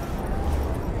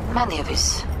 Many of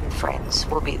his friends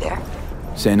will be there.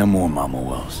 Say no more, Mama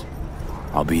Wells.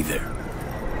 I'll be there.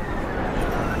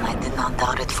 I did not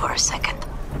doubt it for a second.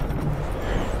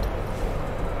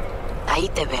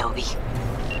 Ahí te veo, Vi.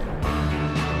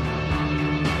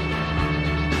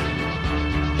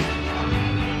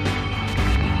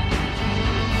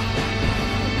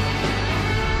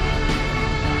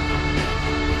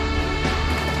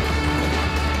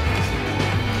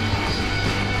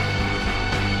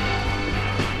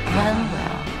 Well,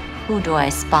 who do I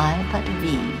spy but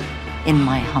V? In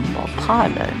my humble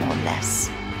parlor, no less.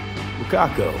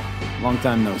 Bukako, long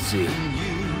time no see.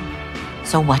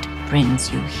 So what brings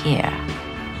you here?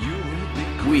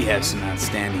 We have some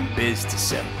outstanding biz to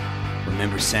sell.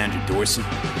 Remember Sandra Dorson?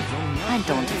 I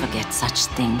don't forget such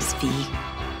things, V.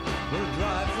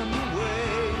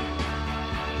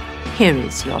 Here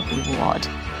is your reward.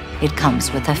 It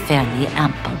comes with a fairly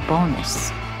ample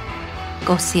bonus.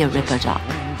 Go see a Ripper Doc.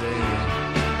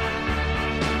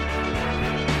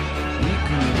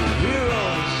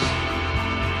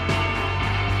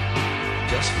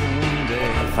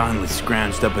 I finally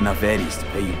scrounged up enough eddies to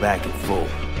pay you back in full.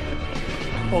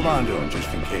 Hold on to them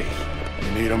just in case.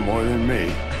 You need them more than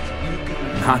me.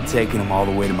 Not taking them all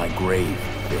the way to my grave,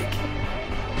 Vic.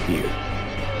 Here.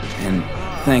 And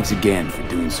thanks again for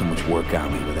doing so much work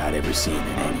on me without ever seeing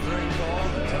an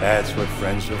Eddie. That's what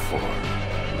friends are for.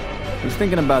 I was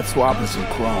thinking about swapping some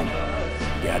chrome.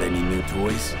 Got any new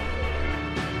toys?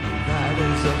 That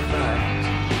is a fact.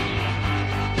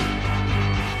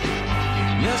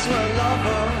 Yes, we're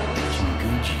lovers.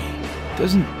 Gucci.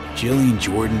 Doesn't Jillian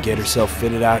Jordan get herself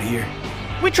fitted out here?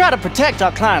 We try to protect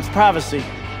our clients' privacy,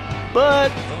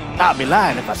 but I'd be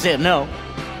lying if I said no.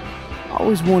 I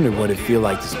always wondered what it'd feel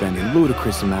like to spend a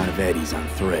ludicrous amount of eddies on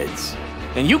threads.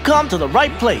 And you come to the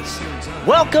right place.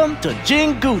 Welcome to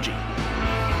Jinguji.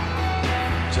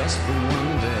 Just for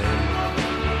one day.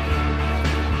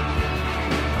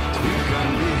 We can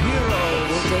be heroes.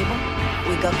 Full table?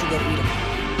 We got to get rid of it.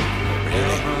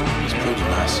 Really? It's pretty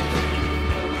massive.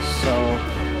 So,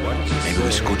 maybe we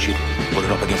scooch it, put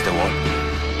it up against the wall.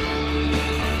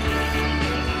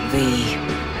 V,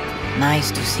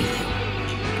 nice to see you.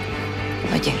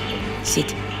 Oye,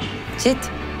 sit. Sit.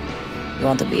 You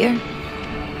want a beer?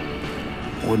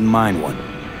 Wouldn't mind one.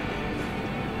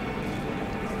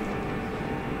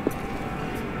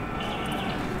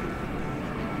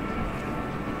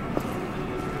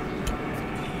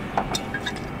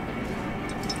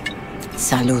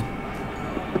 Salud.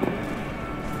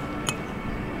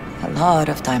 A lot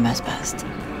of time has passed.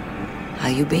 How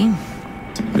you been?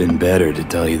 Been better, to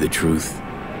tell you the truth.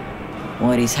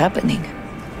 What is happening?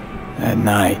 That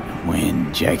night,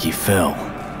 when Jackie fell.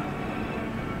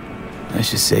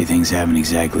 Let's just say things haven't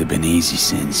exactly been easy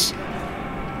since.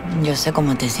 Yo sé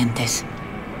cómo te sientes.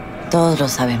 Todos lo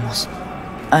sabemos.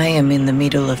 I am in the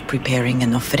middle of preparing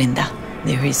an ofrenda.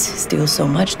 There is still so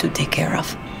much to take care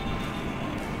of.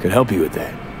 Could help you with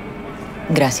that.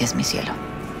 Gracias, mi cielo.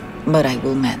 But I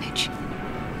will manage.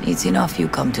 It's enough you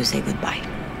come to say goodbye.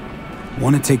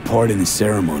 Want to take part in the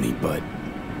ceremony, but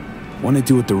want to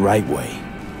do it the right way,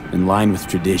 in line with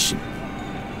tradition.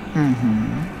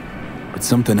 But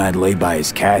something I'd lay by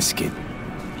his casket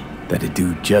that'd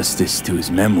do justice to his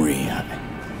memory.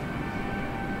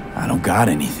 I don't got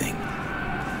anything.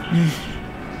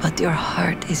 But your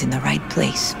heart is in the right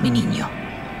place, mi niño.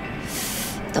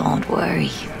 Don't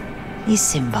worry. It's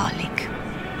symbolic.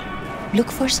 Look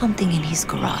for something in his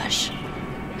garage.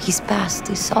 His past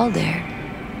is all there.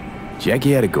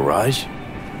 Jackie had a garage?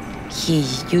 He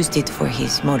used it for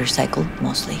his motorcycle,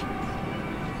 mostly.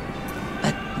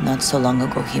 But not so long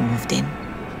ago he moved in.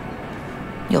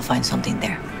 You'll find something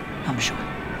there, I'm sure.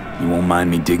 You won't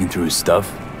mind me digging through his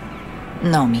stuff?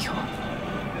 No, mijo.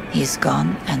 He's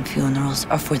gone, and funerals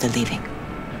are for the living,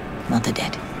 not the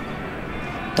dead.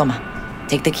 Toma,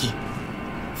 take the key.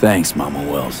 Thanks, Mama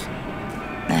Wells.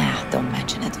 Don't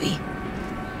mention it, V.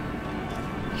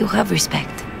 You have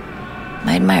respect.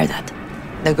 I admire that.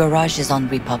 The garage is on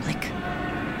Republic.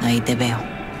 Ahí te veo.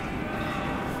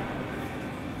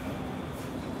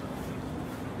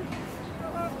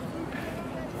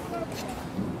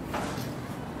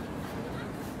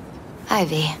 Hi,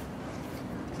 V.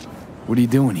 What are you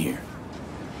doing here?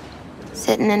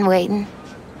 Sitting and waiting.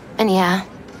 And yeah,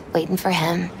 waiting for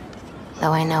him.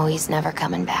 Though I know he's never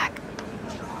coming back.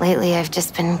 Lately, I've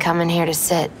just been coming here to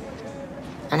sit.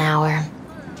 An hour.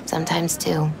 Sometimes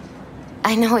two.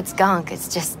 I know it's gonk,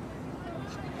 it's just...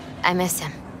 I miss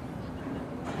him.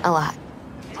 A lot.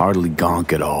 Hardly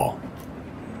gonk at all.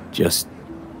 Just...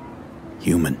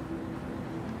 human.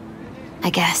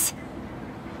 I guess.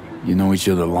 You know each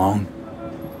other long?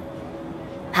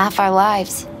 Half our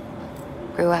lives.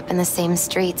 Grew up in the same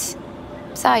streets.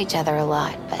 Saw each other a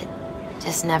lot, but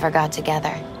just never got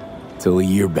together. Till a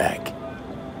year back.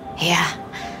 Yeah.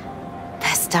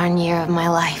 Best darn year of my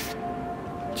life.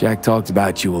 Jack talked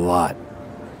about you a lot.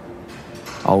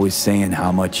 Always saying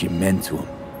how much you meant to him.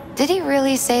 Did he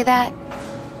really say that?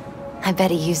 I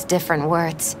bet he used different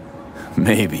words.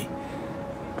 Maybe.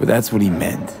 But that's what he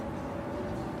meant.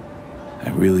 I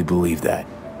really believe that.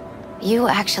 You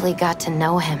actually got to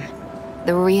know him.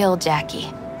 The real Jackie.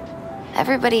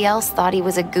 Everybody else thought he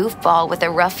was a goofball with a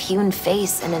rough-hewn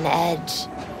face and an edge.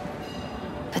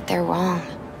 But they're wrong.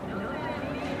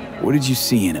 What did you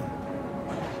see in him?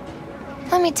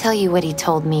 Let me tell you what he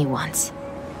told me once.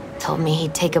 Told me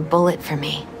he'd take a bullet for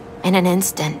me. In an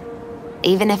instant.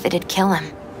 Even if it'd kill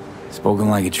him. Spoken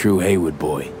like a true Haywood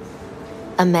boy.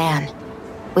 A man.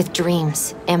 With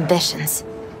dreams, ambitions.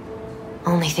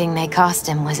 Only thing they cost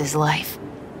him was his life.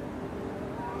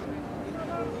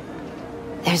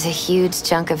 There's a huge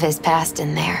chunk of his past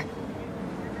in there.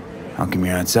 How come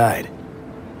you're outside?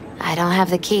 I don't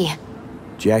have the key.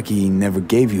 Jackie never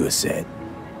gave you a set.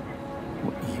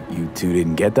 You two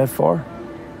didn't get that far?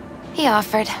 He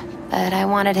offered, but I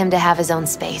wanted him to have his own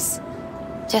space.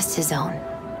 Just his own.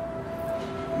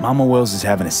 Mama Wells is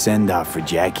having a send-off for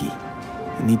Jackie.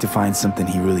 I need to find something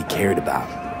he really cared about.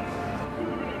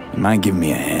 You mind giving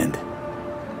me a hand?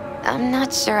 I'm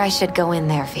not sure I should go in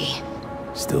there, V.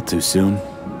 Still too soon?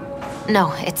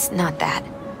 No, it's not that.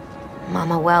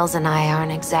 Mama Wells and I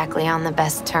aren't exactly on the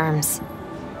best terms.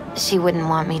 She wouldn't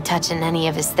want me touching any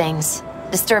of his things,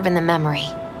 disturbing the memory.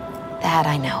 That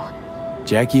I know.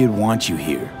 Jackie would want you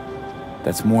here.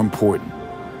 That's more important.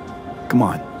 Come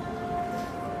on.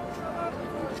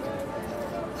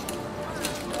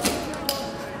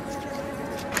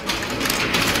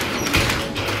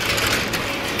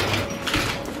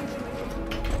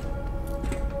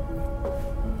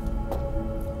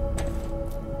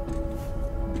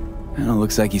 Well,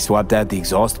 looks like he swapped out the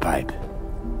exhaust pipe.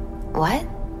 What?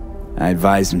 I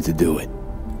advised him to do it.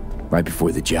 Right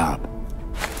before the job.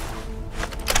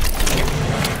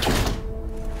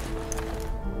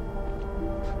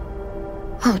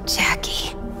 Oh,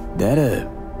 Jackie. That a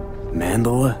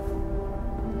mandala?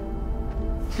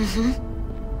 Mm-hmm.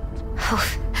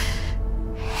 Oh,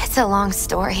 it's a long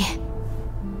story.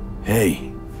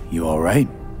 Hey, you alright?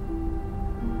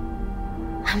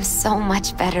 I'm so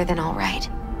much better than alright.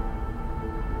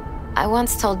 I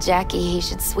once told Jackie he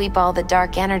should sweep all the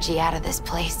dark energy out of this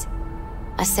place.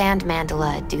 A sand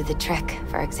mandala'd do the trick,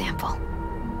 for example.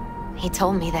 He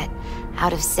told me that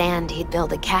out of sand he'd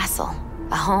build a castle,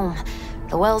 a home,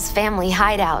 the Wells family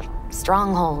hideout,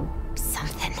 stronghold,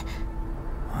 something.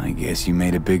 I guess you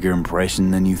made a bigger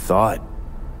impression than you thought.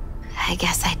 I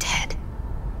guess I did.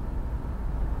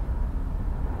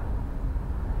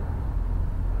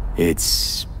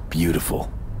 It's beautiful.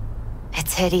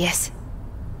 It's hideous.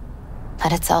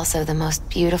 But it's also the most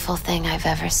beautiful thing I've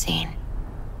ever seen.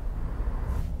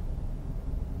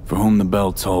 For whom the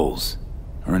bell tolls.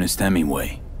 Ernest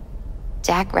Hemingway.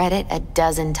 Jack read it a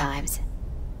dozen times.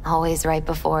 Always right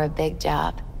before a big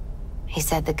job. He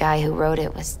said the guy who wrote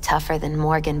it was tougher than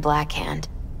Morgan Blackhand.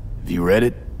 Have you read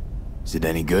it? Is it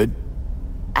any good?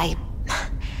 I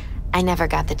never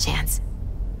got the chance.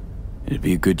 It'd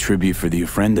be a good tribute for the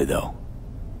Ofrenda, though.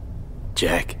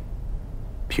 Jack.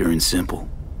 Pure and simple.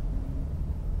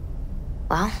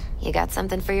 Well, you got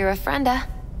something for your Ofrenda.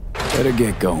 Better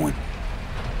get going.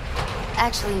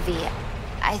 Actually, V,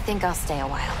 I think I'll stay a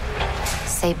while.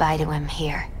 Say bye to him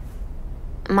here.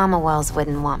 Mama Wells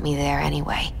wouldn't want me there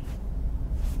anyway.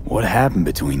 What happened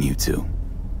between you two?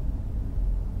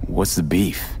 What's the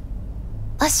beef?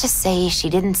 Let's just say she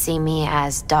didn't see me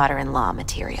as daughter-in-law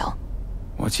material.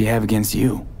 What she have against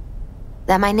you?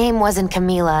 That my name wasn't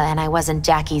Camila and I wasn't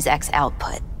Jackie's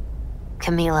ex-output.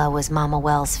 Camila was Mama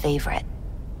Wells' favorite.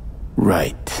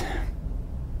 Right.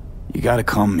 You gotta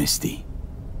come, Misty.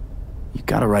 You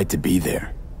got a right to be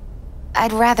there.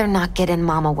 I'd rather not get in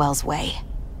Mama Wells' way.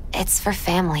 It's for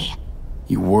family.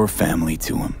 You were family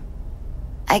to him.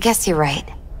 I guess you're right.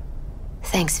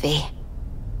 Thanks, V.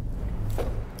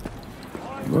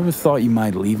 You ever thought you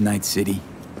might leave Night City?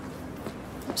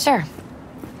 Sure.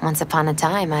 Once upon a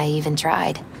time, I even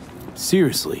tried.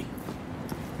 Seriously?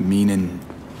 Meaning...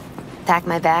 Packed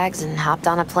my bags and hopped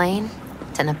on a plane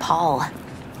to Nepal.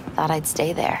 Thought I'd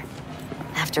stay there.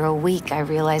 After a week, I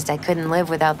realized I couldn't live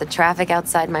without the traffic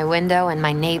outside my window and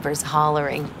my neighbors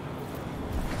hollering.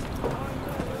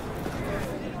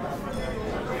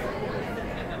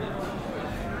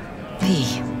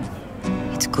 V,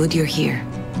 it's good you're here.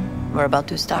 We're about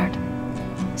to start.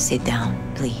 Sit down,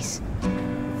 please.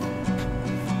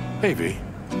 Hey, V.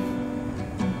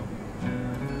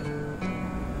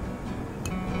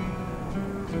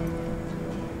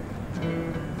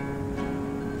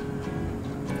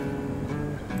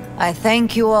 I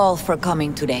thank you all for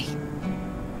coming today.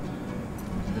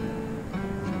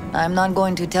 I'm not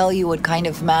going to tell you what kind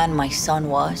of man my son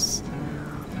was,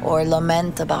 or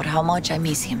lament about how much I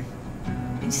miss him.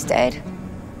 Instead,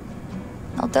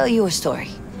 I'll tell you a story.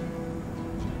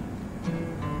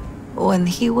 When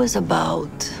he was about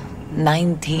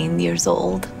 19 years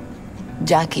old,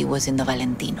 Jackie was in the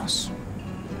Valentinos.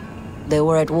 They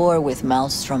were at war with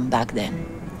Maelstrom back then.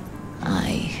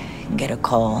 I get a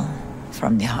call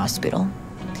from the hospital.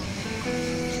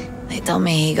 They tell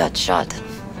me he got shot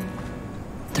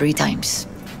 3 times,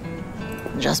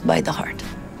 just by the heart.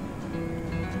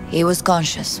 He was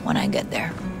conscious when I get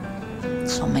there.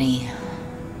 So many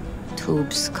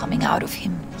tubes coming out of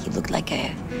him. He looked like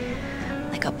a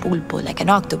pulpo, like an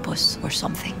octopus or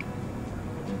something.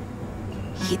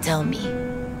 He tell me,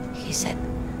 he said,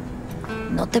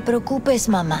 "No te preocupes,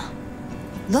 mama.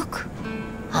 Look,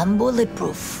 I'm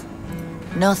bulletproof.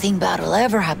 Nothing bad will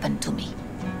ever happen to me."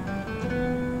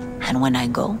 And when I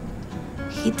go,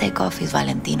 he take off his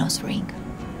Valentino's ring.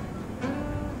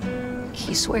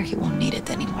 He swear he won't need it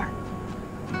anymore.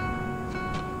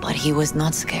 But he was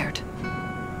not scared.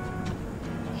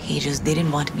 He just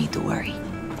didn't want me to worry.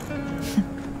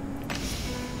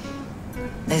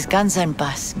 Descansa en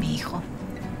paz, mi hijo.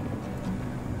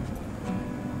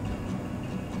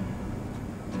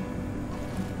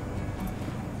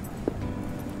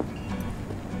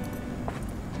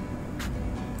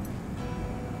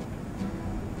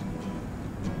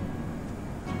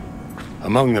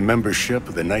 Among the membership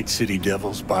of the Night City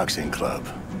Devils Boxing Club,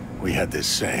 we had this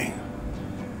saying: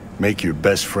 make your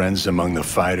best friends among the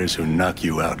fighters who knock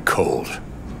you out cold.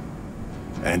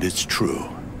 And it's true.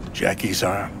 Jackie's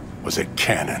arm was a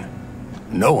cannon.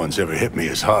 No one's ever hit me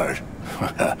as hard.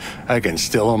 I can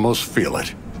still almost feel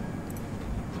it.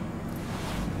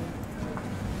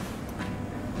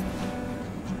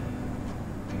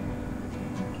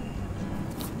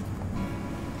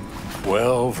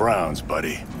 "12 rounds,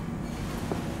 buddy."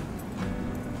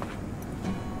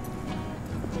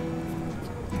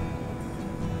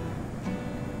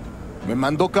 Me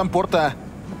mandó Camporta.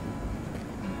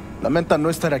 Lamenta no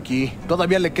estar aquí.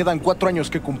 Todavía le quedan 4 años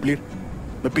que cumplir.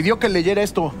 Me pidió que leyera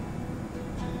esto.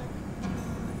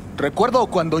 Recuerdo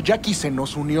cuando Jackie se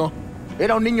nos unió.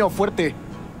 Era un niño fuerte.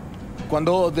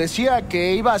 Cuando decía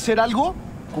que iba a hacer algo,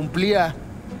 cumplía.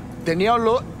 Tenía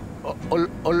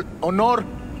honor.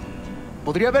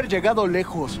 Podría haber llegado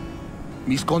lejos.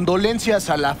 Mis condolencias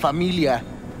a la familia.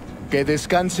 Que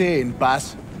descanse en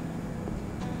paz.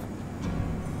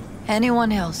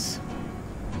 Anyone else?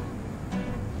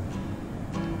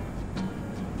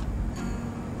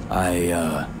 I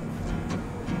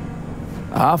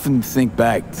often think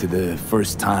back to the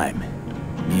first time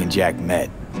me and Jack met.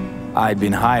 I'd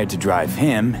been hired to drive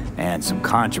him and some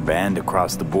contraband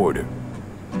across the border.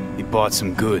 He bought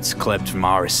some goods klept from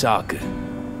Arasaka.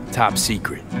 Top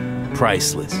secret.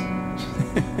 Priceless.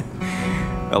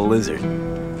 A lizard.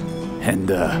 And,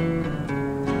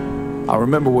 I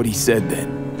remember what he said then.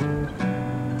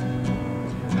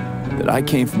 That I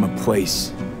came from a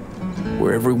place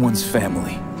where everyone's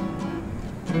family.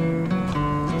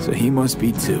 So he must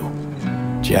be too.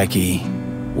 Jackie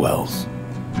Wells.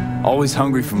 Always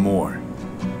hungry for more.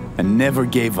 And never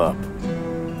gave up.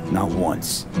 Not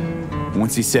once.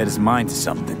 Once he set his mind to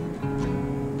something,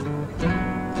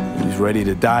 he was ready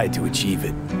to die to achieve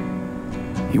it.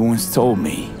 He once told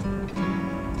me,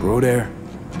 Broder,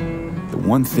 the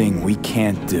one thing we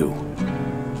can't do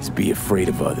is be afraid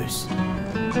of others.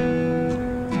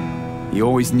 He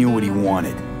always knew what he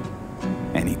wanted,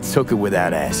 and he took it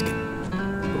without asking.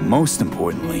 But most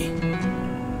importantly,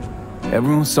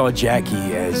 everyone saw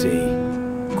Jackie as a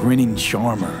grinning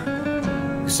charmer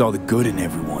who saw the good in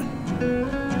everyone.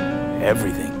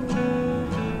 Everything.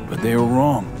 But they were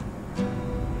wrong.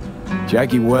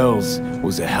 Jackie Wells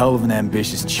was a hell of an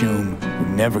ambitious choom who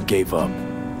never gave up,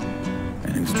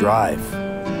 and whose drive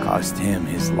cost him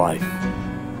his life.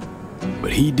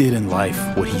 But he did in life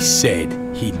what he said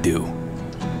he'd do.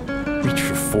 Reach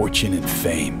for fortune and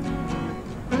fame.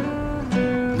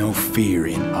 No fear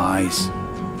in eyes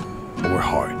or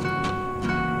heart.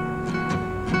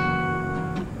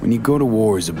 When you go to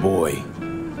war as a boy,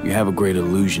 you have a great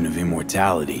illusion of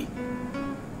immortality.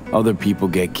 Other people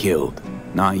get killed,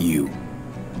 not you.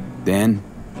 Then,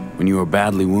 when you are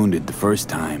badly wounded the first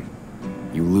time,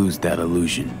 you lose that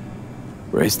illusion.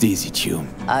 Rest easy, Chum.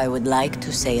 I would like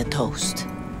to say a toast.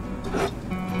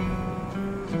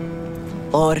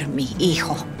 Por mi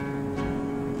hijo.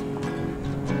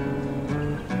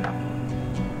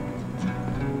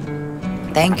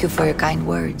 Thank you for your kind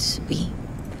words, V.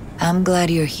 I'm glad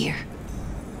you're here.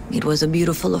 It was a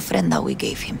beautiful ofrenda we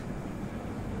gave him.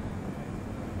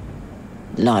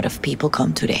 A lot of people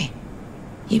come today.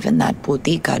 Even that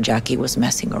putica Jackie was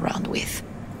messing around with.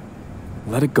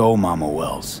 Let it go, Mama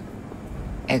Wells.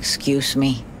 Excuse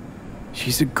me?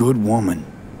 She's a good woman,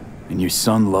 and your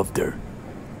son loved her.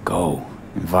 Go,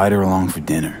 invite her along for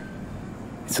dinner.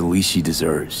 It's the least she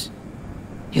deserves.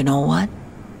 You know what?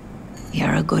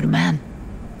 You're a good man.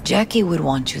 Jackie would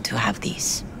want you to have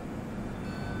these.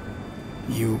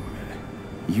 You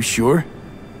sure?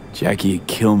 Jackie'd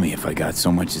kill me if I got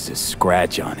so much as a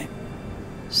scratch on it.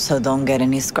 So don't get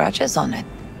any scratches on it.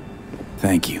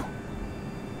 Thank you.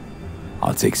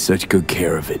 I'll take such good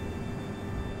care of it.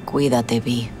 Cuídate,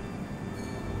 V.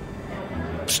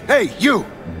 Hey, you!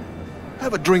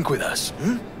 Have a drink with us,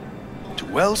 hmm? To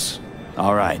Wells?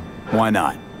 All right, why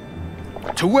not?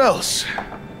 To Wells.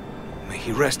 May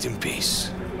he rest in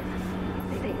peace.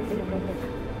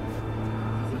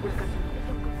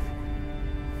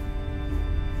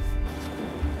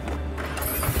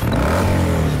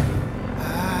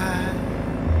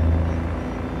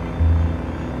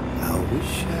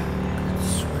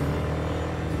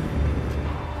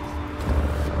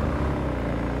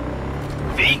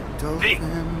 V,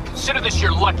 consider this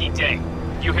your lucky day.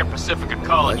 You hear Pacifica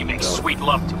call and you make sweet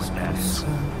love to it, that is.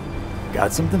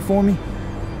 Got something for me?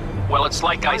 Well, it's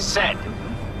like I said.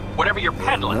 Whatever you're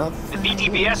peddling, the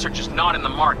VDBS are just not in the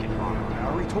market.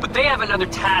 But they have another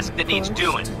task that needs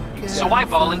doing, so I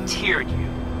volunteered you.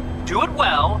 Do it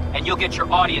well, and you'll get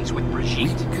your audience with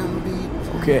Brigitte.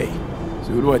 Okay,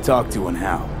 so who do I talk to and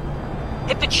how?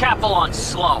 Hit the chapel on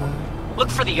Sloan. Look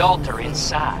for the altar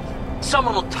inside.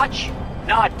 Someone will touch you,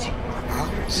 nod to you.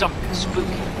 Something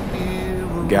spooky.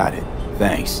 Got it.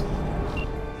 Thanks.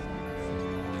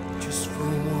 Just for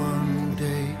one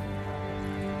day,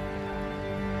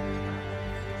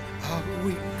 how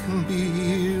we can be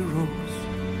heroes.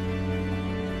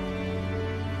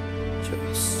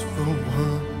 Just for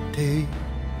one day.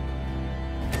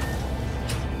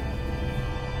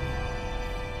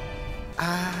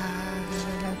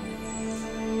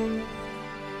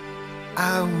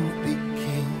 I will be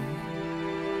king.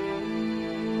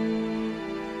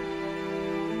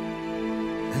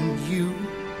 And you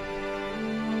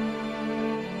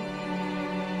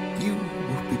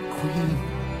will be queen.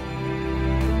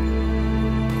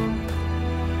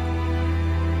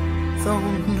 Though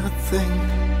nothing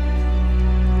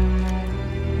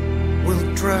will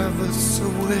drive us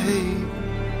away,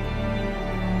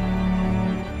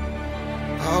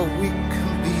 how we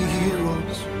can be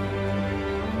heroes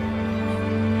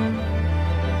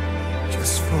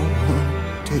just for one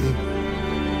day.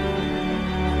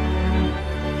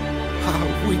 How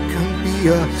we can be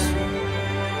us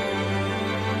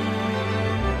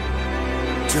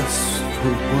just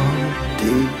for one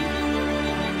day.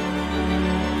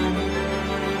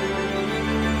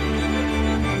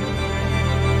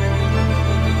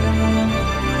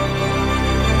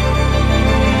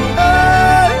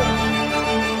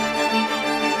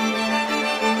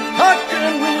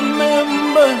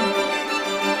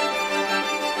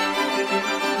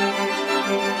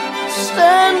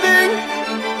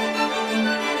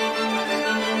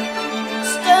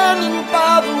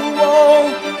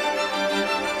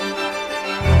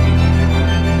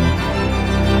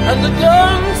 and the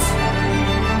guns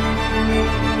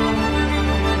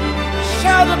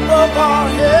shout above our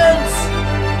heads,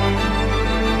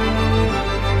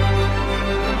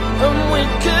 and we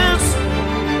kiss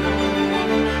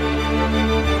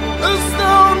as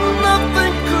though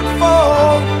nothing could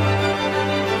fall.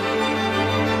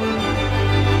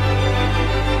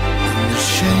 And the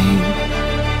shame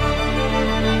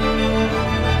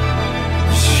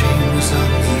was on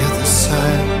the other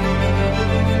side.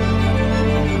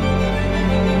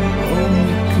 Oh,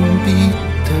 we can beat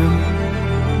them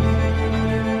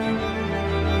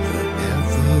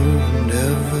forever and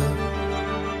ever,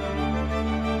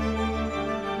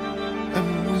 and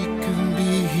we can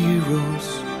be heroes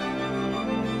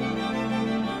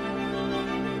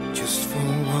just for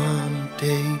one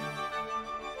day.